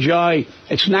 just enjoy.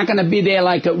 It's not going to be there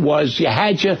like it was. You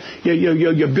had your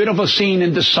beautiful scene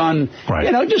in the sun. Right.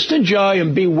 Just enjoy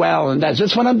and be well, and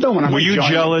that's what I'm doing. Were you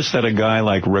jealous that a guy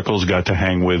like Rickles got to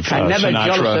hang with Sinatra? I'm never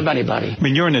jealous of anybody. I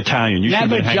mean, you're an Italian. You should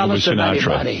be hanging with Sinatra.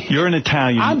 Anybody. You're an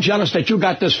Italian. I'm jealous that you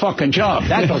got this fucking job.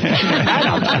 I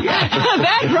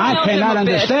cannot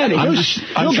understand it.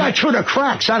 You got through the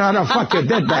cracks. I don't know the fuck you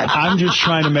did that. I'm just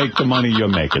trying to make the money you're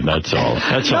making, that's all.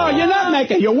 That's all. No, you're not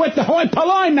making. You're with the Hoi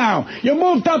Polloi now. You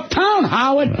moved uptown,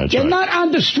 Howard. You're not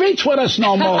on the streets with us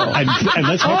no more. And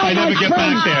let's hope I never get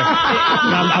back there.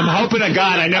 I'm hoping to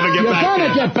God I never get back there. You're going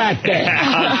to get back there.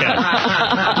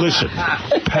 Okay. Listen,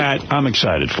 Pat, I'm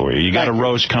excited for you. You got a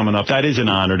roast coming up. That is an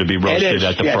honor to be roasted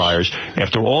at the Friers.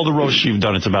 After all the roasts you've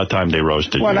done, it's about time they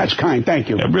roasted you. Well, that's kind. Thank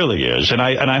you. It really is. And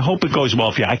I hope it goes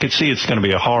well for you. I could see it's going to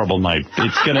be a horrible night.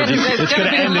 It's going to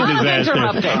end in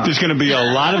disaster. There's going to be a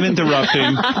lot of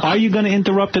interrupting. Are you going to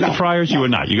interrupt at the Friers? You are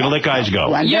not. You're going to let guys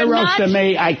go. When they're roasting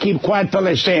me, I keep quiet till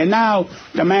they say, and now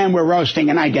the man we're roasting,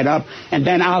 and I get up, and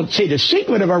then I'll see the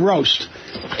secret of a roast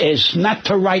is not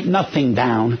to write nothing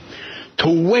down,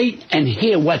 to wait and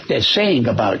hear what they're saying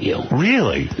about you.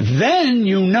 Really? Then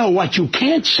you know what you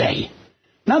can't say.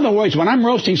 In other words, when I'm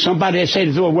roasting somebody, they say,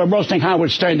 we're roasting Howard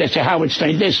Stern. They say, Howard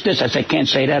Stern, this. I say, can't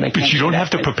say that. But you don't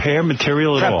have to prepare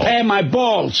material at all. Prepare my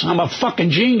balls. I'm a fucking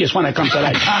genius when it comes to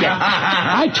that shit.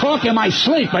 I talk in my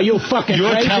sleep. Are you fucking crazy?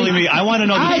 You're telling me. I want to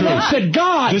know the truth. I roasted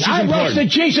God. I roasted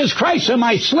Jesus Christ in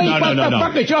my sleep. What the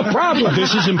fuck is your problem?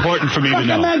 This is important for me to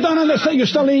know. The man don't understand. You're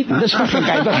still eating. This fucking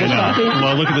guy doesn't stop eating.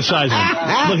 Well, look at the size of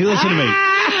him. Look, listen to me.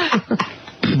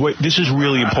 Wait, this is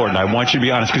really important. I want you to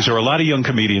be honest, because there are a lot of young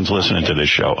comedians listening to this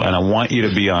show, and I want you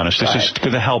to be honest. This is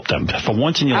going to help them. For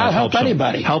once in your life, help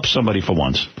anybody. Help somebody for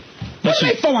once.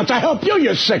 Listen, for once, I help you,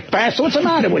 you sick bastard. What's the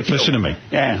matter with you? Listen to me.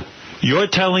 Yeah. You're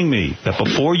telling me that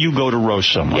before you go to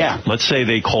roast someone, let's say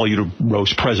they call you to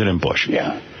roast President Bush.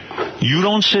 Yeah. You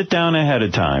don't sit down ahead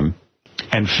of time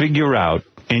and figure out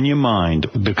in your mind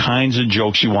the kinds of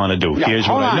jokes you want to do. Here's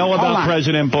what I know about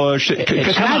President Bush.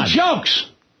 It's not jokes.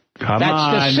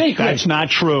 That's the secret. That's not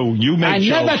true. You make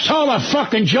jokes. I never told a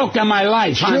fucking joke in my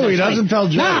life. It's true. He doesn't tell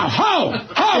jokes. Now, ho.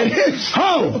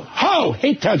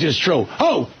 He tells it's true.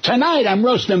 Tonight I'm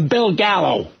roasting Bill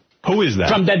Gallo. Who is that?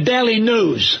 From the Daily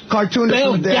News. Cartoonist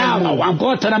Bill from the Daily Gallo. News. I'm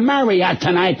going to the Marriott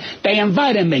tonight. They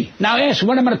invited me. Now ask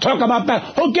what I'm going to talk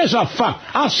about. Who gives a fuck?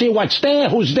 I'll see what's there,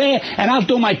 who's there, and I'll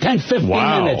do my 10, 15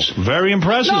 minutes. Very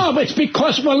impressive. No, it's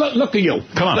because, well, look at you.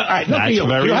 Come on. All right, look that's at you.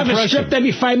 Very you have impressive. a script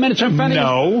every 5 minutes in front of you?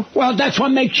 No. Well, that's what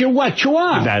makes you what you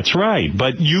are. That's right.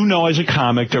 But you know as a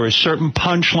comic, there are certain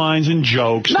punchlines and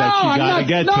jokes that you got to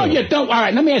get to. No, you don't. All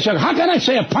right, let me ask you. How can I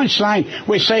say a punchline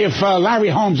we say if Larry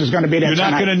Holmes is going to be there tonight?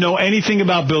 You're not going to know anything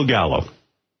about Bill Gallo.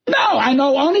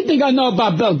 No, only thing I know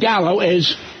about Bill Gallo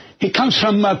is he comes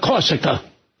from Corsica.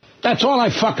 That's all I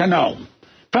fucking know.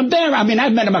 From there, I mean,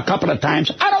 I've met him a couple of times.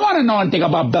 I don't want to know anything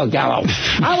about Bill Gallo.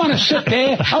 I want to sit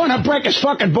there. I want to break his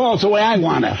fucking balls the way I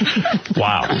want to.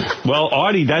 Wow. Well,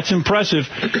 Artie, that's impressive.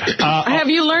 Have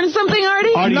you learned something,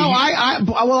 Artie? No,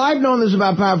 I've known this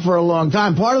about Pat for a long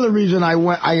time. Part of the reason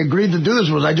I agreed to do this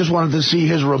was I just wanted to see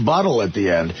his rebuttal at the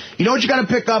end. You know what you got to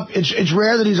pick up? It's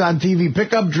rare that he's on TV.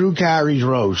 Pick up Drew Carey's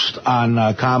roast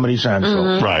on Comedy Central.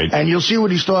 Mm-hmm. Right. And you'll see what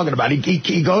he's talking about.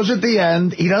 He goes at the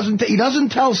end. He doesn't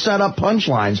tell set-up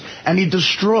punchlines. And he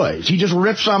destroys. He just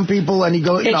rips on people, and he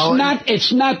goes.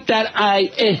 It's not that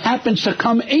it happens to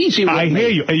come easy with me. I hear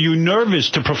you. Are you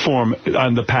nervous to perform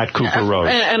on the Pat Cooper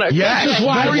roast? Yes, this is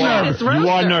why very nervous. You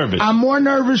are nervous. I'm more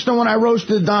nervous than when I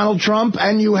roasted Donald Trump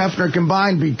and Hugh Hefner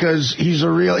combined because to me he's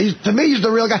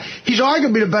the real guy. He's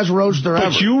arguably the best roaster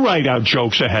ever. But you write out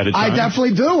jokes ahead of time. I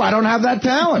definitely do. I don't have that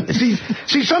talent.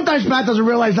 See, sometimes Pat doesn't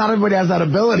realize not everybody has that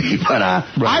ability. But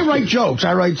I write jokes.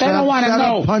 I write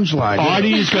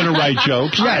punchlines. Artie's going to write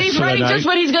jokes. He's writing jokes,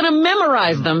 but he's going to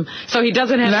memorize them, so he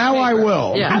doesn't have. Now I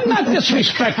will. Yeah. I'm not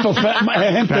disrespectful for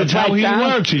him. That's how he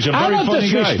works. He's a very funny guy. I don't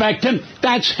disrespect him.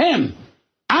 That's him.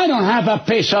 I don't have a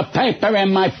piece of paper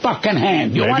in my fucking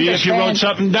hand. You Maybe understand? if you wrote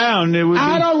something down, it would be...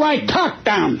 I don't write cock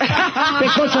down.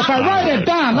 Because if I write it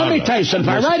down, let me tell you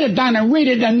something. If I write it down and read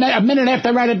it, and a minute after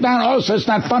I write it down, so it's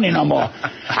not funny no more.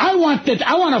 I want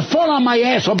to fall on my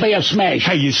ass or be a smash.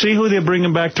 Hey, you see who they're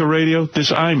bringing back to radio? This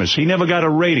Imus. He never got a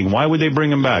rating. Why would they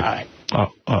bring him back?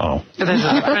 Uh-oh.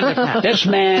 This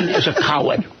man is a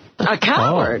coward. A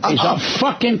coward? He's a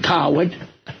fucking coward.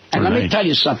 And let me tell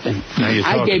you something.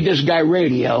 I gave this guy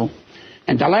radio,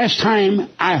 and the last time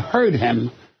I heard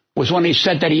him was when he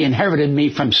said that he inherited me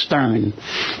from Stern.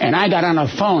 And I got on the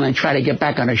phone and tried to get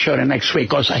back on the show the next week.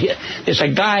 Because there's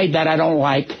a guy that I don't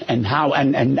like, and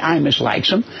Imus likes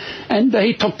him. And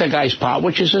he took the guy's part,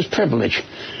 which is his privilege.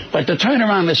 But to turn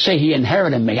around and say he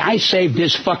inherited me, I saved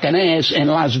his fucking ass in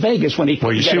Las Vegas when he...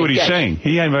 Well, you see what he's saying?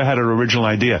 He never had an original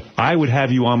idea. I would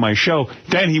have you on my show.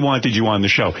 Then he wanted you on the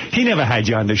show. He never had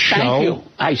you on the show. Thank you.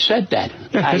 I said that.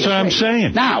 Yeah, that's what I'm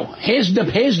saying. Now, here's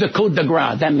the coup de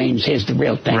grace. That means here's the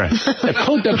real thing. Right. The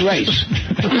coup de grace.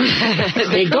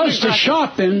 He goes to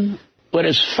shopping with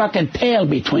his fucking tail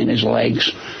between his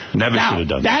legs. Never should have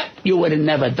done that. You would have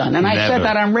never done. And I said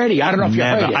that on radio. I don't know if you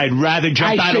heard it. I'd rather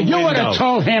jump out a window. You would have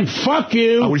told him, fuck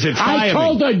you. I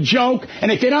told a joke,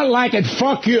 and if you don't like it,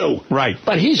 fuck you. Right.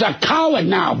 But he's a coward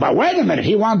now. But wait a minute.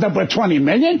 He wound up with $20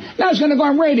 million. Now he's going to go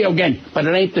on radio again. But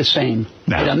it ain't the same.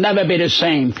 No. It'll never be the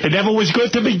same. It never was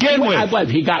good to begin with. Well,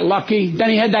 he got lucky. Then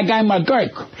he had that guy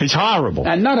McGurk. He's horrible.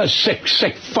 Another sick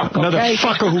fucker. Another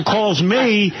fucker who calls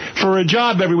me for a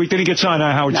job every week. Then he gets on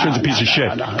Howard Stern's a piece of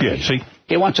shit. Yeah, see?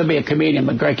 He wants to be a comedian,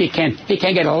 McGurk. He can't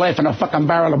get a laugh in a fucking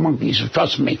barrel of monkeys.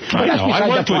 Trust me. I know. I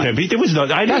worked with him.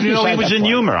 I didn't even know he was in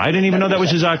humor. I didn't even know that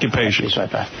was his occupation.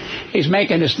 He's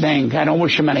making this thing. I don't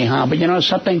wish him any harm. But you know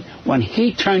something? When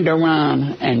he turned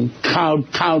around and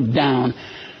cowed down,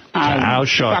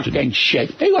 fucking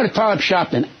shit. They go to Talib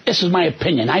Sharpton. This is my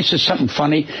opinion. I said something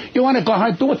funny. You want to go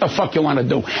hard? Do what the fuck you want to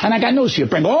do. And I got news for you.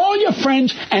 Bring all your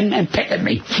friends and pick at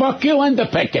me. Fuck you and the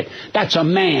picket. That's a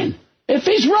man. If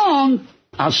he's wrong,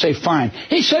 I'll say fine.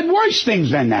 He said worse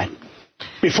things than that.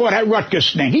 Before that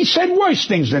Rutgers thing. He said worse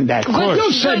things than that.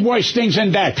 You said worse things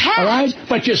than that. All right?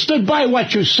 But you stood by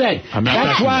what you said.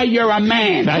 That's why you're a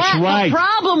man. That's right. The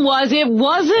problem was it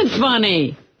wasn't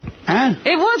funny. Huh?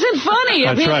 It wasn't funny.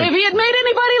 If he had made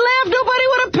anybody laugh, nobody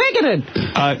would have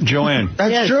picketed. Joanne.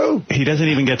 That's true. He doesn't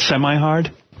even get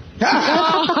semi-hard?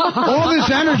 All this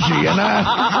energy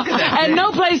and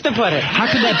no place to put it. How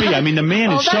could that be? I mean, the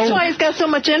man is so... That's why he's got so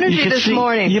much energy this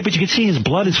morning. Yeah, but you can see his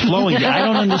blood is flowing. I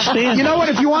don't understand. You know what?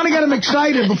 If you want to get him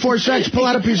excited before sex, pull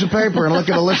out a piece of paper and look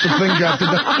at a list of things you have to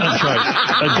do. That's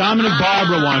right. Dominic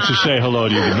Barbara wants to say hello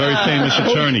to you. The very famous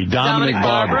attorney. Dominic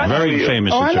Barbara. Very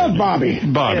famous attorney. I love Bobby.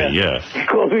 Bobby, yeah. He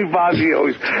calls me Bobby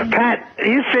always. Pat,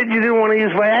 you said you didn't want to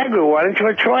use Viagra. Why don't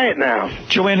you try it now?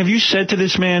 Joanne, have you said to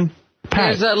this man...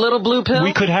 Pat, there's a little blue pill.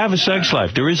 We could have a sex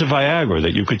life. There is a Viagra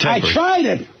that you could take. I tried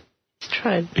it.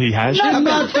 He has it?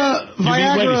 About the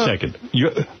Viagra. Wait a second.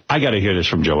 I got to hear this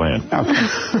from Joanne.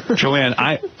 Okay. Joanne,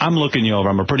 I'm looking you over.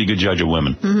 I'm a pretty good judge of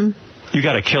women. Mm-hmm. You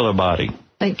got a killer body.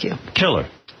 Thank you. Killer.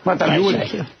 What did I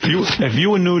say? If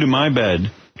you were nude in my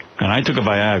bed and I took a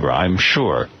Viagra, I'm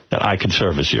sure that I could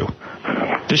service you.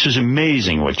 This is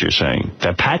amazing what you're saying.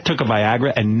 That Pat took a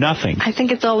Viagra and nothing. I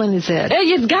think it's all in his head.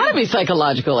 It's got to be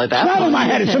psychological at that point. It's not in my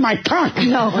head. It's in my cock.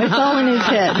 No, it's all in his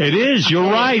head. It is. You're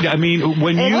right. I mean,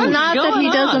 when it's not that he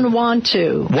doesn't want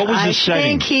to. What was the setting? I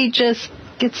think he just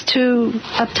gets too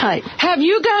uptight. Have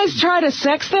you guys tried a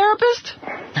sex therapist?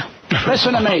 No.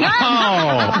 Listen to me.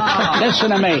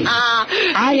 Listen to me.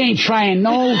 I ain't trying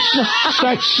no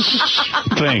such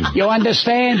thing. You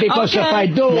understand? Because if I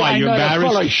do, I know they're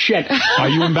full of shit. Are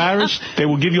you embarrassed? They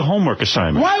will give you a homework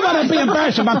assignment. Why would I be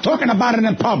embarrassed if I'm talking about it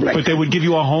in public? But they would give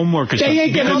you a homework assignment. They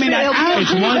ain't giving me that.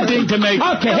 It's one thing to make...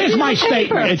 Okay, here's my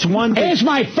statement. It's one thing... Here's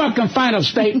my fucking final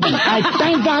statement. I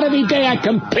thank God every day I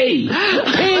can pee.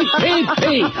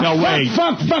 Pee. No, wait.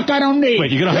 Fuck, I don't need.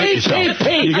 Wait, you're going to hurt yourself.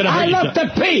 Pee. I love to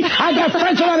pee. I got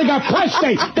friends that got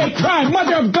prostate. They cry,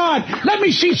 Mother of God, let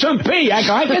me see some pee. I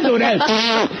go, I can do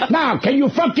that. Now, can you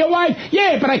fuck your wife?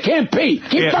 Yeah, but I can't pee.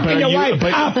 Keep fucking your wife.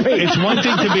 I'll pee. It's one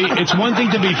thing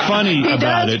to be funny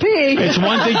about it. Pee. It's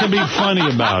one thing to be funny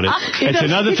about it. It's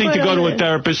another thing to go to a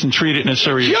therapist and treat it in a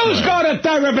serious way. You go to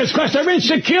therapists because they're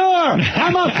insecure.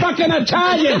 I'm a fucking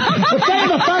Italian. If they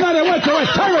ever found out I went to a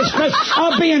therapist,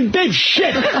 I'll be in deep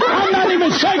shit. I'm not even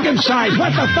circumcised.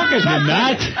 What the fuck is that? You're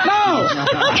not?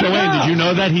 No. Joanne, did you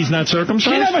know that he's not circumcised?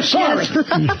 She never saw it.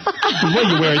 What,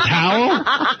 you wear a towel?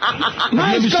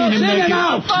 Mine goes in and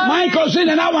out. Mine goes in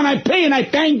and out when I pee, and I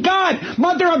thank God.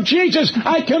 Mother of Jesus,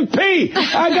 I can pee.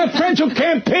 I got friends who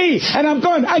can't pee, and I'm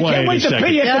going, I can't wait to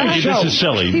pee after the show. This is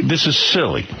silly. This is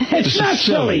silly. It's not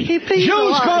silly.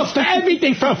 Jews go for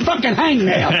everything for a fucking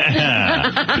hangnail.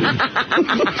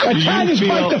 Italians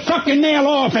bite the fucking nail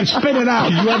off and spit it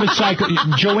out. You have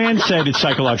a Joanne said it's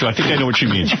psychological. I think I know what she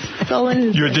means.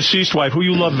 Your deceased wife, who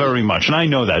you love very much, and I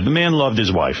know that. The man loved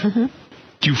his wife. Mm-hmm.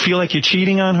 Do you feel like you're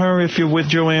cheating on her if you're with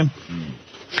Joanne?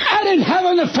 I didn't have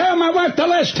an affair with my wife the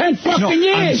last 10 fucking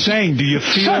years. I'm saying, do you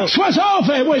feel... Sex was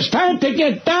over. It was time to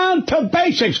get down to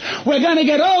basics. We're going to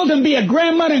get old and be a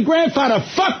grandmother and grandfather.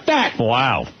 Fuck that.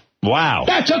 Wow.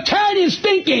 That's Italians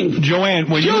thinking. Joanne,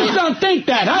 when Jews don't think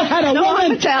that. I had a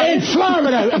woman in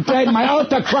Florida, my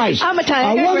altar Christ. I'm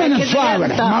Italian. A woman in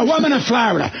Florida. My woman in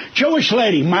Florida. Jewish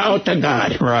lady, my altar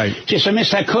God. Right. She said,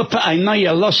 Mr. Cooper, I know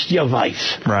you lost your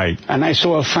wife. Right. And I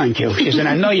said, well, thank you. She said,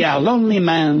 I know you're a lonely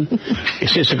man.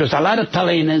 She said, because a lot of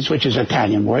Italians, which is an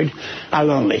Italian word, are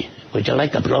lonely. would you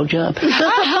like a blowjob?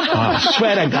 I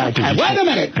swear to God. Wait a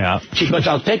minute. Yeah. She goes,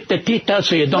 I'll take the teeth out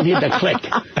so you don't hear the click.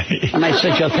 And I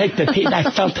said, you'll take the teeth.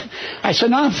 I said,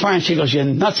 no, I'm fine. She goes, you're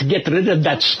nuts, get rid of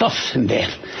that stuff in there.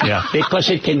 Yeah. Because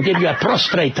it can give you a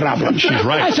prostate problem. She's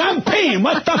right. I said, I'm paying.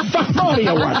 What the fuck more do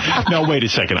you want? No, wait a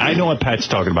second. I know what Pat's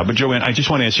talking about, but Joanne, I just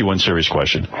want to ask you one serious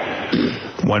question.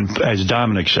 When, as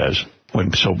Dominic says,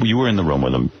 so you were in the room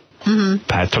with him. Mm-hmm.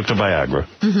 Pat took the Viagra.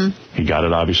 Mm-hmm. He got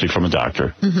it, obviously, from a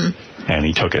doctor. Mm-hmm. And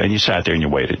he took it, and you sat there and you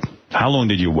waited. How long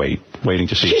did you wait? Waiting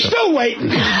to see She's still waiting.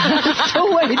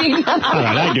 Still waiting. All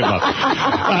right, I give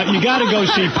up. You got to go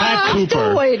see Pat Cooper.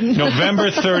 Still waiting. November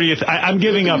 30th. I'm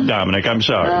giving up, Dominic. I'm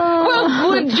sorry.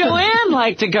 Well, would Joanne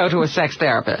like to go to a sex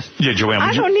therapist? Yeah, Joanne.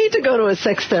 I don't need to go to a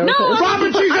sex therapist. No,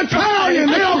 Robert, she's Italian.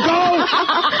 They don't go.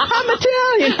 I'm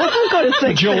Italian. I don't go to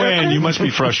sex Joanne, therapist. you must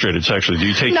be frustrated sexually. Do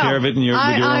you take care of it with your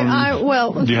own?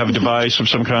 Well, do you have a device of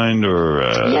some kind, or?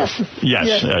 Yes.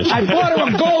 Yes. I bought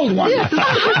her a gold one. Yes.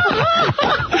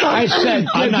 I said,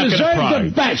 you deserve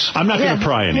the best. I'm not going to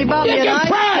pry anymore. You can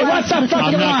pry. What the fuck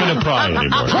I'm not going to pry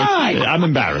anymore. Pry. I'm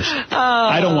embarrassed.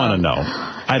 I don't want to know.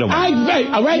 I don't want to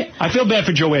know. All right. I feel bad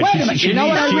for Joanne. Wait a minute. You know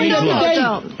what I read every day?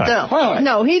 Don't.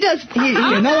 No, he does.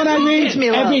 You know what I read me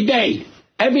every day?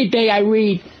 Every day I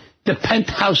read the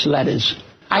Penthouse letters.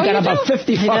 I got about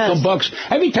 50 fucking books.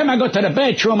 Every time I go to the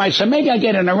bathroom, I say, maybe I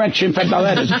get an erection for the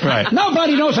letters. Right.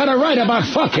 Nobody knows how to write about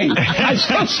fucking. I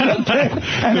still sit there.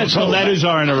 And the letters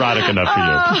aren't erotic enough for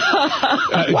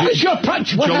you. What is your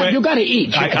punch? You got to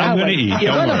eat. I'm going to eat. You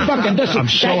got to fucking listen. I'm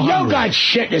so that hungry. yogurt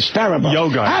shit is terrible.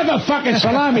 Yogurt. Have a fucking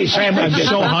salami sandwich. I'm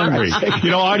so hungry.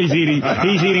 You know, Artie's eating.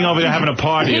 He's eating over there having a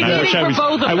party. And I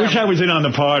wish I was in on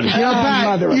the party. You know,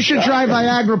 Pat, you should try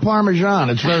Viagra Parmesan.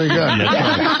 It's very good.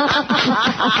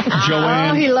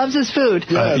 Joanne. Oh, he loves his food.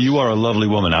 You are a lovely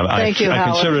woman. Thank you,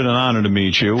 I consider it an honor to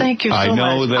meet you. Thank you so I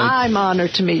know much. that I'm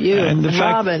honored to meet you and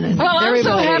Robin. And well, I'm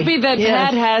so everybody. happy that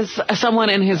Pat has someone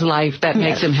in his life that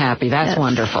makes him happy. That's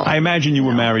wonderful. I imagine you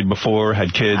were married before,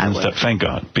 had kids and stuff. Thank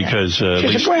God, because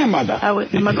she's a grandmother.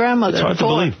 I'm a grandmother. It's hard to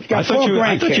believe. I thought you were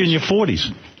in your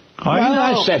 40s. Well,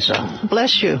 I said so.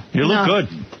 Bless you. You look good.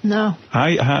 No.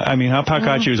 I mean, how Pat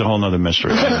got you is a whole other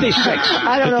mystery. 56.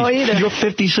 I don't know either. You're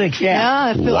 56.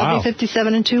 Yeah, I'll be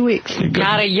 57 in 2 weeks.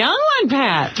 Got a young one,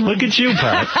 Pat. Look at you,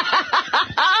 Pat.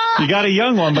 You got a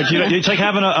young one, but it's like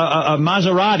having a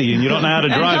Maserati and you don't know how to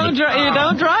drive it. You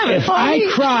don't drive it. If I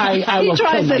cry, I will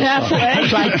kill myself. Halfway.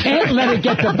 So I can't let it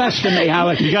get the best of me,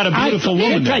 Howard. You got a beautiful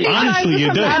woman. Honestly,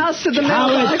 you do.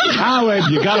 Howard,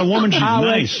 you got a woman. She's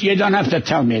nice. You don't have to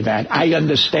tell me that. I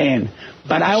understand.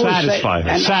 But I always satisfy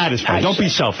her. Satisfy. Don't be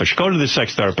selfish. Go to the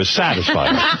sex therapist. Satisfy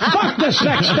her. Fuck the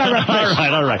sex therapist.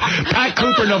 All right. Pat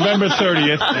Cooper, November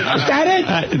 30th. Is that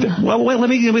it? Well, wait, let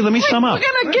me sum up. We're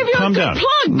going to give you Calm a good down.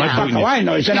 plug now. I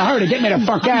know. He's in a hurry to get me the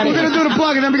fuck out of here. We're going to do the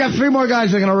plug, and then we got 3 more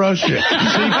guys that are going to roast you.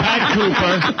 See Pat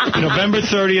Cooper, November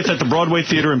 30th at the Broadway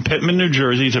Theater in Pittman, New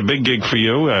Jersey. It's a big gig for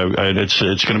you.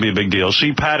 It's going to be a big deal.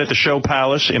 See Pat at the Show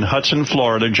Palace in Hudson,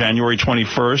 Florida, January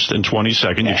 21st and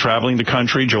 22nd. You're traveling the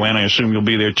country. Joanne, I assume you'll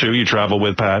be there, too. You travel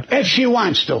with Pat? If she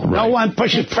wants to. Right. No one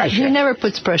pushes pressure. He never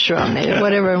puts pressure on me.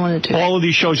 Whatever I want to do. All of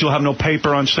these shows, you'll have no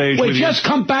paper on stage with you? We just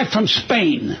come back from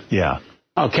Spain. Yeah.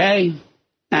 Okay?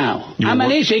 Now, I'm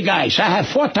an easy guy, so I have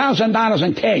 $4,000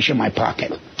 in cash in my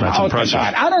pocket. That's impressive.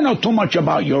 God. I don't know too much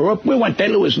about Europe. We went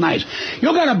there. It was nice.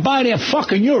 You got to buy their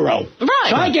fucking euro. Right.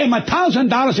 So I gave him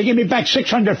 $1,000 to give me back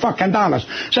 $600 fucking dollars.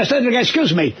 So I said to the guy,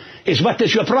 excuse me, what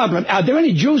is your problem? Are there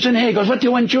any Jews in here? He goes, what do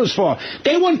you want Jews for?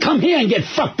 They wouldn't come here and get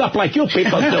fucked up like you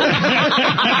people do.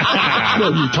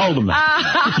 Well, you told them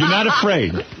that. You're not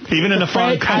afraid. Even in a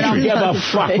foreign country. I don't give a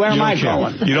fuck. Where am I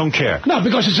going? You don't care. No,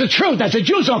 because it's the truth. As the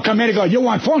Jews don't come in and go, you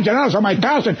want $400 on my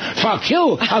 $1,000? Fuck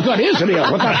you. I'll go to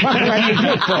Israel. What the fuck do I need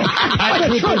you for?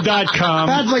 PatCooper.com.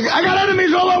 Pat's like, I got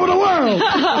enemies all over the world.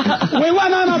 We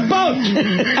went on a boat,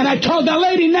 and I told the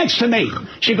lady next to me.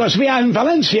 She goes, we are in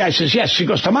Valencia. I says, yes. She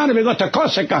goes, tomorrow we go to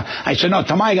Corsica. I said, no,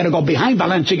 tomorrow you got to go behind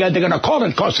Valencia. They're going to call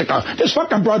it Corsica. This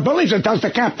fucking broad believes it, tells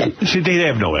the captain. See, they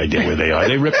have no idea where they are.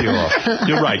 They rip you off.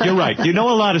 You're right. You know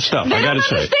a lot of stuff, I got to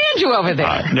say. They don't understand you over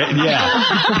there. Yeah.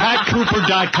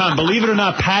 PatCooper.com. Believe it or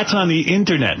not, Pat's on the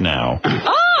internet now.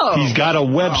 Oh. He's got a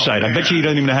website. I bet you he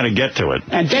doesn't even know how to get to it.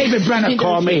 And David Brenner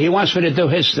called me. He wants me to do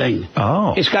his thing.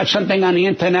 Oh. He's got something on the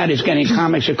internet. He's getting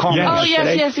comics. He called me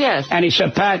yesterday. Yes. And he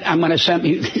said, Pat, I'm going to send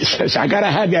you. He says, I got to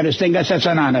have you on this thing. That's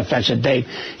an honor. I said, Dave.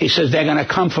 He says, they're going to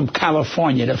come from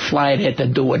California to fly it here to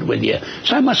do it with you.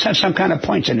 So I must have some kind of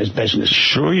points in this business.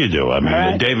 Sure you do. I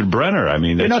mean, David Brenner. I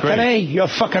mean, that's great. Today, your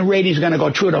fucking ratings going to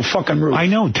go through the fucking roof. I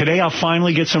know. Today I'll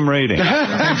finally get some ratings.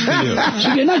 Thanks to you.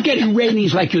 So you're not getting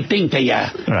ratings like you think they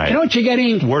are. Right. You know what you're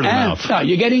getting? Word of mouth. No,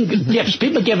 you're getting gifts.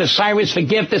 People give us Cyrus for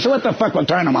gifts. So what the fuck will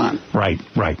turn them on? Right.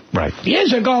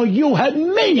 Years ago, you had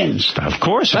millions. Of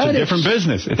course, it's a different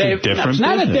business. It's a different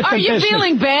not business. A different Are you business.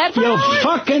 feeling bad for You Howard?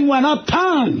 fucking went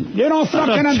uptown. You don't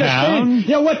fucking understand.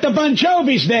 You're with the Bon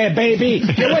Jovis there, baby.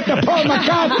 You're with the Paul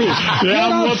McCarthy's. Yeah,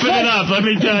 I'm whooping it up, let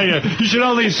me tell you. You should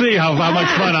only see how much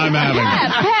fun I'm having.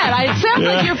 Pat, it sounds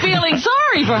like you're feeling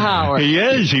sorry for Howard. He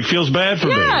is. He feels bad for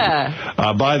me.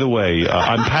 By the way,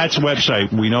 on Pat's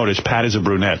website, we noticed Pat is a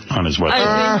brunette on his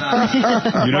website.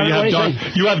 You know,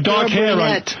 you have dark hair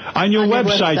on your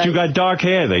website. You got dark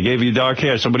hair. They gave you dark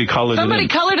hair. Somebody colored it in. Somebody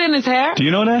colored in his hair? Do you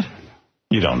know that?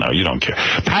 You don't know. You don't care.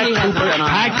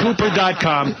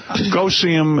 PatCooper.com. Go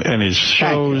see him in his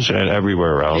shows and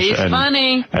everywhere else. He's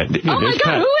funny. Oh, my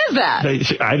God. Who is that?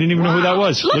 I didn't even know who that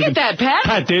was. Look at that, Pat.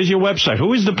 Pat, there's your website.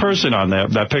 Who is the person on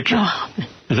that picture?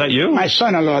 Is that you? My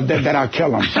son-in-law did that. I'll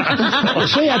kill him.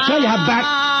 See, I'll tell you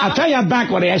how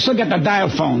backward I still got the dial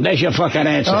phone. There's your fucking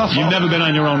answer. You've never been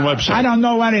on your own website. I don't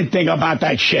know anything about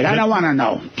that shit. I don't want to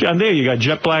know. John, there you got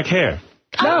jet black hair.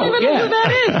 I don't even know who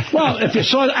that is. Well, if you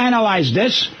analyze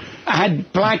this, I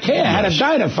had black hair. I had a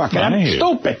dye to fucking. I'm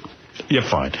stupid. You're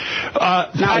fine.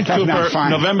 Pat Cooper,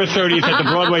 November 30th at the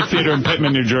Broadway Theater in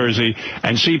Pittman, New Jersey,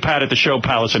 and see Pat at the Show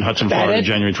Palace in Hudson, Florida,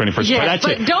 January 21st. Yes,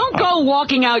 but don't go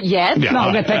walking out yet. Yeah, no,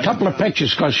 I'm going to take a couple of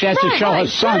pictures because she has to show her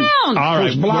son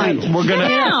who's blind. We're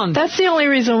gonna. That's the only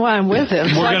reason why I'm with him.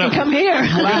 So I can come here.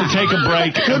 We're going to take a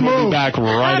break, and we'll be back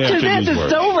right after that, these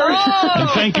words. it's over. And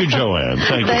thank you, Joanne.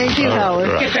 Thank you,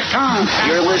 Howard. Get the con.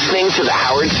 You're listening to the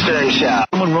Howard Stern Show.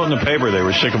 Someone wrote in the paper they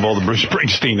were sick of all the Bruce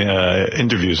Springsteen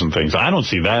interviews and things. I don't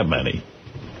see that many.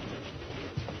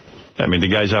 I mean, the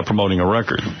guy's out promoting a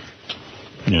record,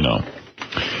 you know.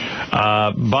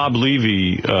 Bob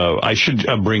Levy, I should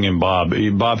bring in Bob.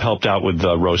 Bob helped out with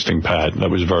roasting Pat. That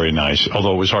was very nice,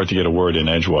 although it was hard to get a word in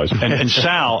edgewise. And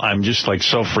Sal, I'm just like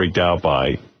so freaked out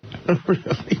by.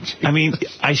 I mean,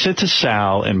 I said to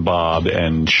Sal and Bob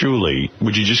and Shuley,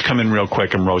 would you just come in real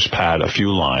quick and roast Pat a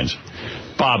few lines?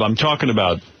 Bob, I'm talking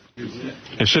about...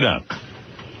 Hey, sit down.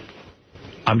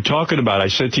 I'm talking about, I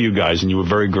said to you guys, and you were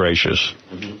very gracious.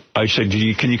 I said,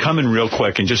 can you come in real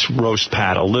quick and just roast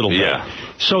Pat a little bit?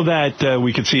 So that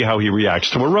we could see how he reacts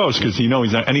to a roast, because you know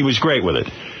he's not, and he was great with it.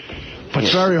 But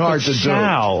it's very hard to do.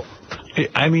 Sal,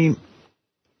 I mean...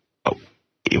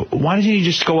 Why doesn't he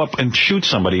just go up and shoot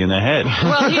somebody in the head?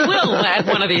 Well, he will at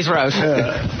one of these roasts.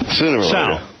 Sooner or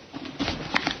later.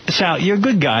 Sal, you're a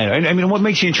good guy. I mean, what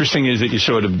makes you interesting is that you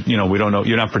sort of, you know, we don't know,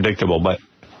 you're not predictable, but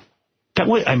that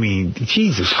way, I mean,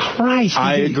 Jesus Christ.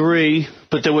 I agree,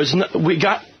 but there was no,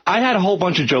 I had a whole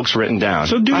bunch of jokes written down.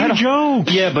 So do your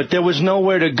jokes. Yeah, but there was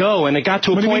nowhere to go, and it got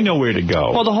to a point. What do you mean nowhere to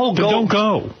go? Well, the whole goal. Don't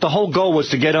go. The whole goal was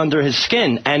to get under his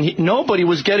skin, and nobody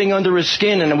was getting under his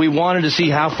skin, and we wanted to see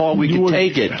how far we could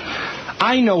take it.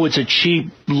 I know it's a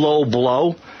cheap, low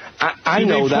blow. I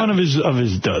know that. He made fun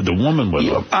of the woman with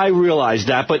him. I realized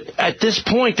that, but at this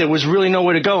point, there was really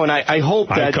nowhere to go, and I hope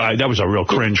that... that was a real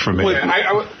cringe for me. But,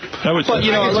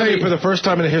 you know, I can tell you for the first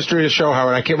time in the history of the show,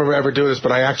 Howard, I can't remember ever doing this,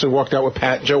 but I actually walked out with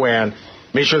Pat and Joanne,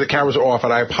 made sure the cameras were off,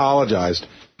 and I apologized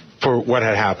for what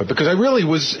had happened, because I really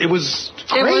was, it was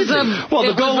crazy.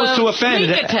 The goal was to offend.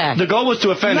 The goal was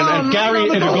to offend, and Gary,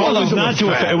 the goal was not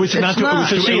to offend. It was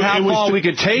to see how far we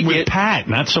could take with it. Pat,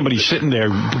 not somebody sitting there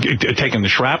taking the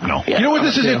shrapnel. You know what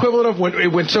this is the equivalent of?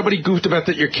 When somebody goofed about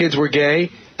that your kids were gay,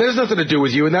 that has nothing to do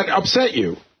with you, and that upset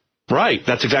you. Right.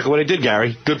 That's exactly what I did,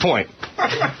 Gary. Good point.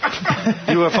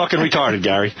 You were fucking retarded,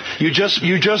 Gary. You just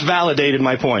validated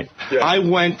my point. Yeah. I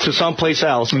went to someplace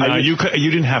else. No, you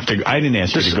didn't have to. I didn't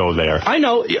ask you to go there. I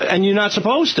know, and you're not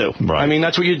supposed to. Right. I mean,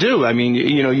 that's what you do. I mean,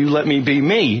 you know, you let me be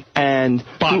me, and...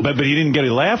 But he didn't get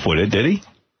a laugh with it, did he?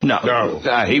 No.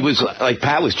 He was like,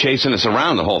 Pat was chasing us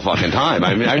around the whole fucking time.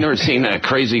 I mean, I've never seen a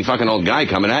crazy fucking old guy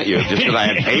coming at you just because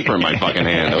I had paper in my fucking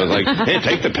hand. I was like, hey,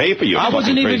 take the paper, you I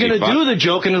wasn't even going to do the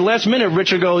joke, and the last minute,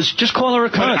 Richard goes, just call her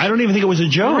a cunt. I don't even think it was a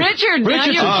joke. Richard did it.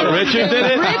 Richard's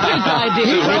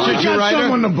idea. Richard, you're right.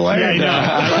 Someone to blame.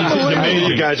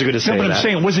 You guys are going to say that. But I'm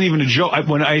saying it wasn't even a joke.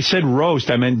 When I said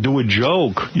roast, I meant do a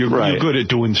joke. You're good at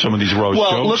doing some of these roast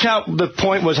jokes. Well, look how the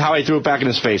point was how I threw it back in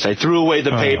his face. I threw away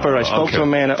the paper. I spoke to a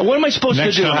man. What am I supposed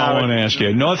to do? Next time I won't ask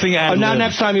you. Nothing. Not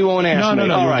next time you won't ask me.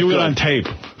 No. All right, do it on tape.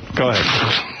 Go ahead.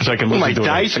 So I can listen my to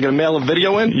dice? I got to mail a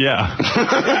video in? Yeah.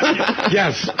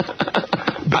 Yes.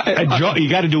 You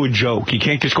got to do a joke. You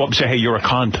can't just go up and say, hey, you're a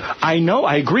cunt. I know.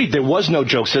 I agree. There was no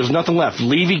jokes. There was nothing left.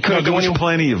 Levy couldn't there was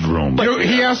plenty of room. But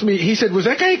he asked me, he said, was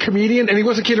that guy a comedian? And he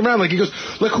wasn't kidding around. Like, he goes,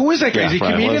 look, who is that guy? Is he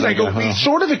a comedian? I go, he's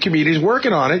sort of a comedian. He's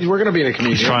working on it. He's working on being a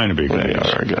comedian. He's trying to be. Very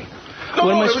good.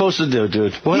 What am I supposed to do,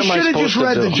 dude? What am I supposed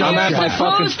to do? You're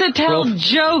supposed to tell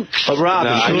jokes.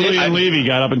 Rob, Julie and Levy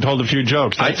got up and told a few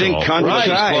jokes. I think Cunt was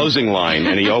his closing line,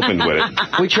 and he opened with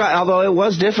it. We tried, although it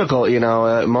was difficult, you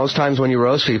know. Most times when you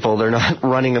roast people, they're not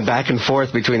running back and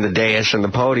forth between the dais and the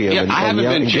podium. Yeah, I haven't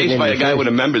been chased by a guy with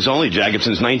a members-only jacket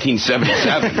since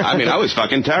 1977. I mean, I was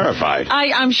fucking terrified.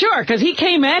 I'm sure, because he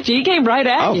came at you. He came right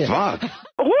at you. Oh, fuck.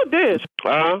 Who this?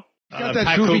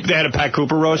 They had a Pat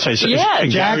Cooper roast. Yeah,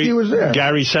 Jackie was there.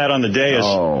 Gary sat on the dais.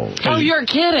 Oh, you're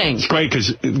kidding. It's great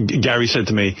because Gary said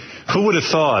to me, who would have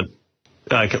thought,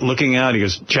 like, looking out, he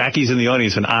goes, Jackie's in the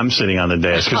audience and I'm sitting on the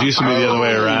dais, because it used to be the other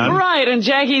way around. Right, and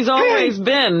Jackie's always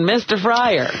been Mr.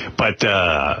 Fryer. But,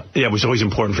 yeah, it was always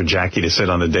important for Jackie to sit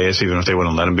on the dais, even if they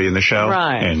wouldn't let him be in the show.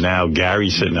 Right. And now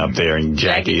Gary's sitting up there and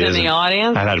Jackie's in the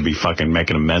audience. That had to be fucking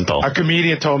making him mental. A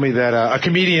comedian told me that, a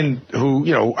comedian who,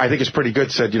 you know, I think is pretty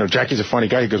good said, you know, Jackie's a funny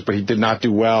guy. He goes, but he did not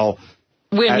do well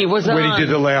when he did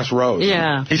the last roast.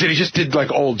 Yeah. He said he just did,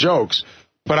 like, old jokes.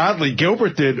 But oddly,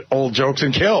 Gilbert did old jokes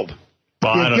and killed.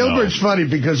 Well, yeah, Gilbert's funny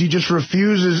because he just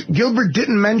refuses. Gilbert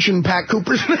didn't mention Pat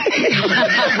Cooper's name.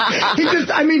 He just,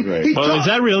 I mean, is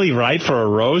that really right for a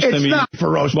roast? It's not for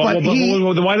a roast, but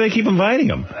why do they keep inviting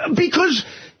him? Because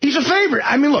he's a favorite.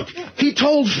 I mean, look, he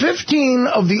told 15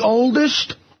 of the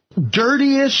oldest,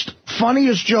 dirtiest,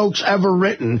 funniest jokes ever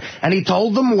written, and he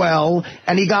told them well,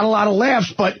 and he got a lot of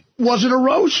laughs, but was it a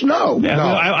roast? No. Yeah, no.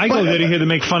 I go there to hear to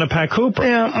make fun of Pat Cooper.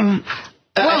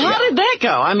 Yeah, well, how did that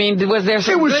go? I mean, was there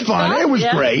some good fun. stuff? It was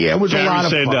great. Yeah, it was Gary a lot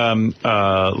of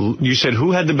fun. You said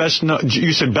who had the best?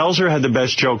 You said Belzer had the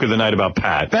best joke of the night about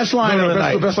Pat. Best line of the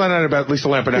night. The best line of the night about Lisa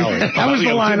Lampanelli. That was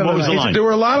the line of the night. There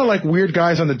were a lot of like weird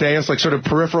guys on the dais, like sort of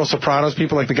peripheral Sopranos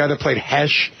people, like the guy that played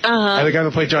Hesh and the guy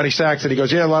that played Johnny Sacks. And he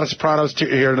goes, "Yeah, a lot of Sopranos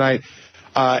here tonight."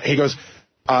 He goes,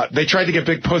 they tried to get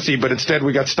big pussy, but instead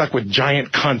we got stuck with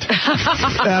giant cunt.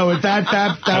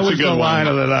 that was the line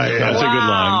of the night. That's a good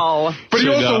line. But he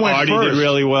also went Artie first. did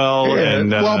really well. Yeah.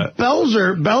 And, well,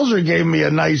 Belzer gave me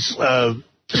a nice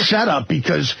setup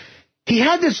because he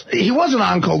had this, he wasn't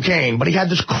on cocaine, but he had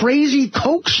this crazy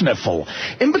coke sniffle.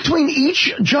 In between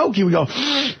each joke, he would go...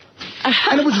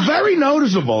 And it was very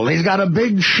noticeable. He's got a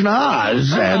big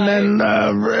schnoz. And then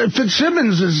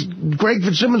Greg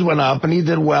Fitzsimmons went up, and he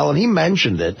did well, and he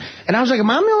mentioned it. And I was like, am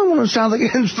I the only one who sounds like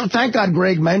it? And thank God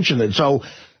Greg mentioned it. So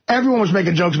everyone was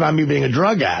making jokes about me being a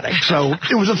drug addict. So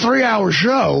it was a 3-hour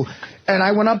show. And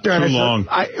I went up there and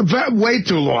way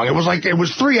too long. It was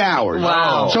 3 hours.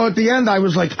 Wow. So at the end, I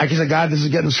was like, I said, God, this is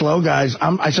getting slow, guys.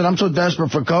 I said, I'm so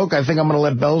desperate for coke, I think I'm going to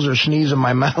let Belzer sneeze in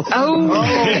my mouth.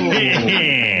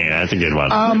 That's a good one.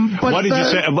 What did you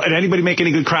say? Did anybody make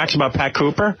any good cracks about Pat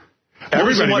Cooper?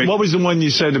 What was the one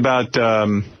you said about...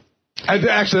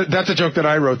 Actually, that's a joke that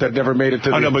I wrote that never made it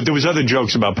to the... Oh, no, but there was other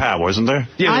jokes about Pat, wasn't there?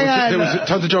 Yeah, there was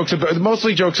tons of jokes,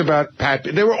 mostly jokes about Pat.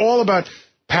 They were all about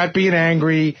Pat being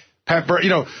angry... Pat, you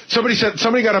know, somebody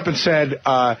got up and said,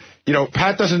 you know,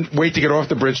 Pat doesn't wait to get off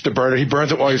the bridge to burn it. He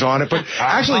burns it while he's on it. But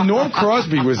actually, Norm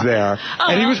Crosby was there,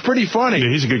 and he was pretty funny. Yeah,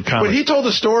 he's a good comic. But he told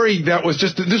a story that was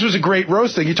this was a great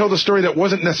roast thing. He told a story that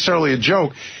wasn't necessarily a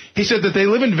joke. He said that they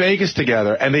live in Vegas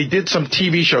together, and they did some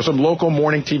TV show, some local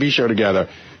morning TV show together.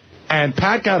 And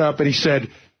Pat got up and he said,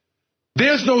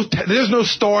 There's no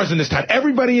stars in this town.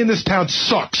 Everybody in this town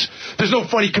sucks. There's no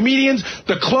funny comedians.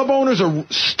 The club owners are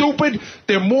stupid.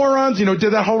 They're morons. You know,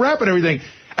 did that whole rap and everything.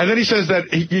 And then he says that,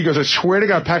 he goes, I swear to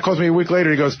God, Pat calls me a week later.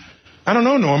 He goes, I don't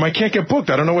know, Norm. I can't get booked.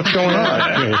 I don't know what's going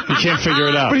on. He can't figure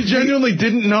it out. But he genuinely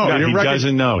didn't know. No, he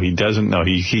doesn't know. He doesn't know.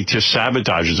 He just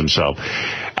sabotages himself.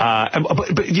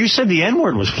 But you said the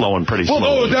N-word was flowing pretty slowly.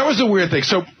 Well, that was the weird thing.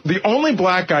 So the only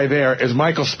black guy there is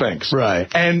Michael Spinks. Right.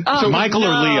 And so Michael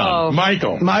or Leon?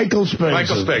 Michael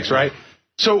Spinks, right?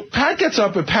 So Pat gets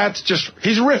up, and Pat's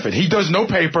he's riffing. He does no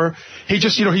paper. He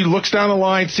just, you know, he looks down the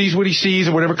line, sees what he sees,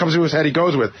 and whatever comes into his head, he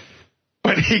goes with.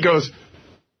 But he goes,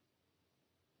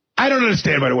 I don't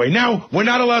understand, by the way. Now, we're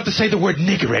not allowed to say the word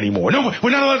nigger anymore. No,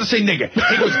 we're not allowed to say nigger.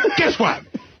 He goes, guess what?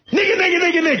 Nigger, nigger,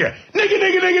 nigger, nigger. Nigger,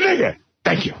 nigger, nigger, nigger.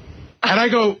 Thank you. And I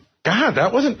go, God,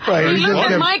 that wasn't right. He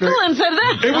looked at Michael and said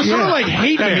that. It was sort of like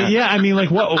hate man. I mean, like,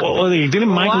 what didn't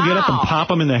Michael get up and pop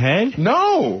him in the head?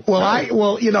 No.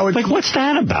 Well, you know, it's like, what's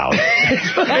that about?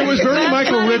 It was very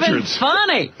Michael Richards.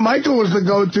 Funny. Michael was the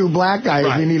go-to black guy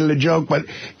if you needed a joke, but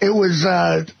it was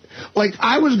like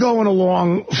I was going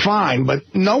along fine, but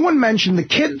no one mentioned the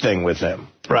kid thing with him.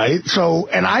 Right? So,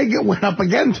 and I went up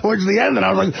again towards the end, and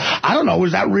I was like, I don't know,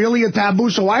 was that really a taboo?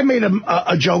 So I made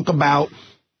a joke about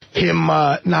him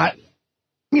not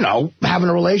having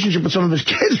a relationship with some of his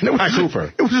kids. And it was,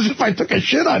 it was as if I took a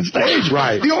shit on stage.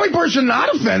 Right. The only person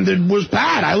not offended was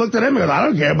Pat. I looked at him and goes, I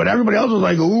don't care. But everybody else was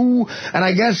like, ooh. And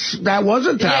I guess that was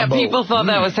a taboo. Yeah, people thought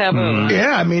that was taboo.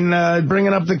 Yeah, I mean,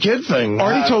 bringing up the kid thing.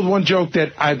 Artie told one joke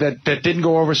that didn't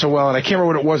go over so well, and I can't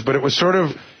remember what it was, but it was sort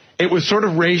of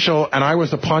racial, and I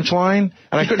was the punchline,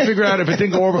 and I couldn't figure out if it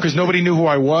didn't go over because nobody knew who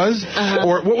I was,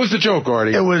 or what was the joke,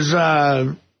 Artie? It was,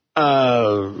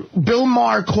 Bill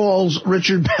Maher calls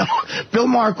Richard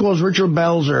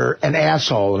Belzer an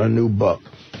asshole in a new book.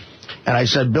 And I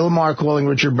said, Bill Maher calling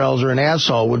Richard Belzer an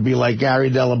asshole would be like Gary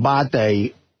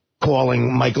Dell'Abate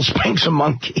calling Michael Spinks a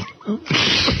monkey.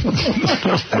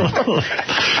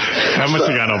 That must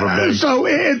have gone over big. So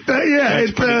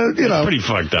it's pretty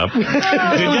fucked up.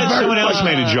 Someone else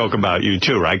made a joke about you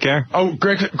too, right, Gary? Oh,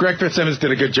 Greg Fitzsimmons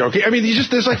did a good joke. I mean,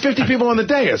 there's like 50 people on the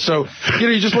dais, so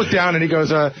you just look down and he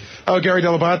goes, "Oh, Gary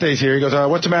Dell'Abate's here." He goes,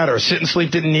 "What's the matter? Sit and Sleep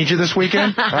didn't need you this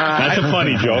weekend?" That's a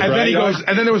funny joke. And then he goes,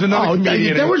 and then there was another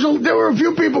comedian. There were a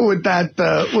few people with that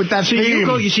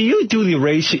theme. You do the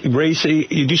race,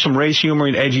 you do some race humor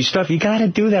and edgy stuff. You got to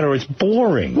do that, or it's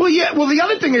boring. Well, yeah. Well, the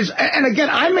other thing is, and again,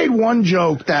 I made one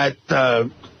joke that the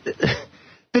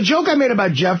joke I made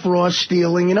about Jeff Ross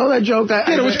stealing. You know that joke? Yeah,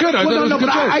 it was good. I thought it was a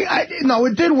good joke. No,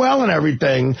 it did well and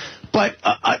everything. But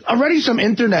already some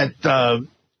internet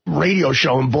radio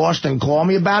show in Boston called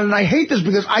me about it, and I hate this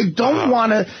because I don't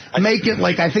want to make it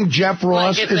like I think Jeff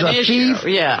Ross is a thief.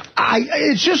 Yeah.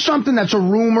 It's just something that's a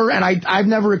rumor, and I've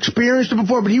never experienced it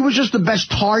before, but he was just the best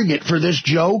target for this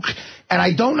joke. And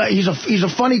I don't know, he's a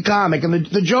funny comic, and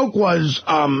the joke was,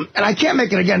 and I can't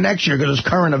make it again next year because it's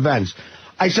current events.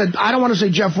 I said, I don't want to say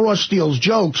Jeff Ross steals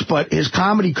jokes, but his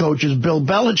comedy coach is Bill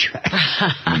Belichick.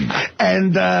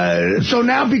 And so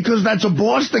now because that's a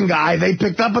Boston guy, they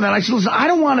picked up on that. I said, listen, I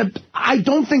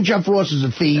don't think Jeff Ross is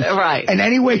a thief. Right. In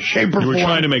any way, shape, or form. You were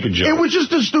trying to make a joke. It was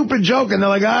just a stupid joke, and they're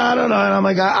like, I don't know. And I'm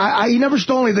like, he never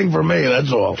stole anything from me,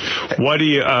 that's all. What do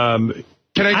you...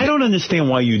 I don't understand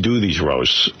why you do these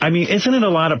roasts. I mean, isn't it a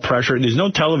lot of pressure? There's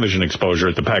no television exposure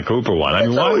at the Pat Cooper one. I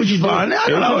mean, why would you do it? I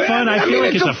don't know. Fun? I feel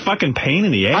like it's a fucking pain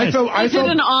in the ass. Is it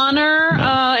an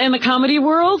honor in the comedy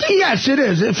world? Yes, it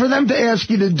is. For them to ask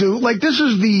you to do, like, this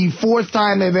is the 4th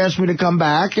time they've asked me to come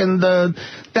back, and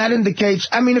that indicates,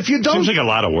 I mean, if you don't... Seems like a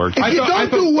lot of work. If you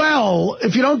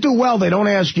don't do well, they don't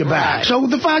ask you back. Right. So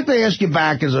the fact they ask you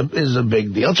back is a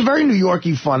big deal. It's a very New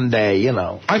York-y fun day, you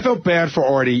know. I felt bad for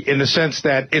Artie in the sense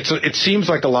that it seems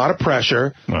like a lot of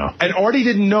pressure, and Artie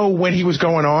didn't know when he was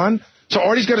going on. So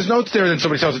Artie's got his notes there, then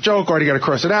somebody tells a joke, Artie got to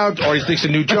cross it out, Artie thinks of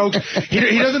new jokes. He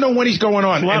doesn't know when he's going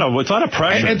on. It's a lot of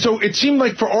pressure. And so it seemed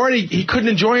like for Artie, he couldn't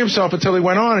enjoy himself until he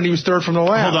went on, and he was third from the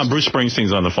last. Hold on, Bruce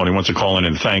Springsteen's on the phone. He wants to call in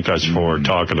and thank us for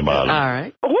talking about it. All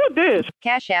right. Who this?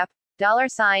 Cash.App,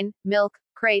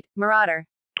 $milkcratemarauder.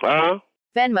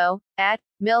 Venmo,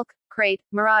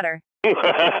 @milkcratemarauder. You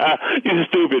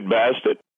stupid bastard.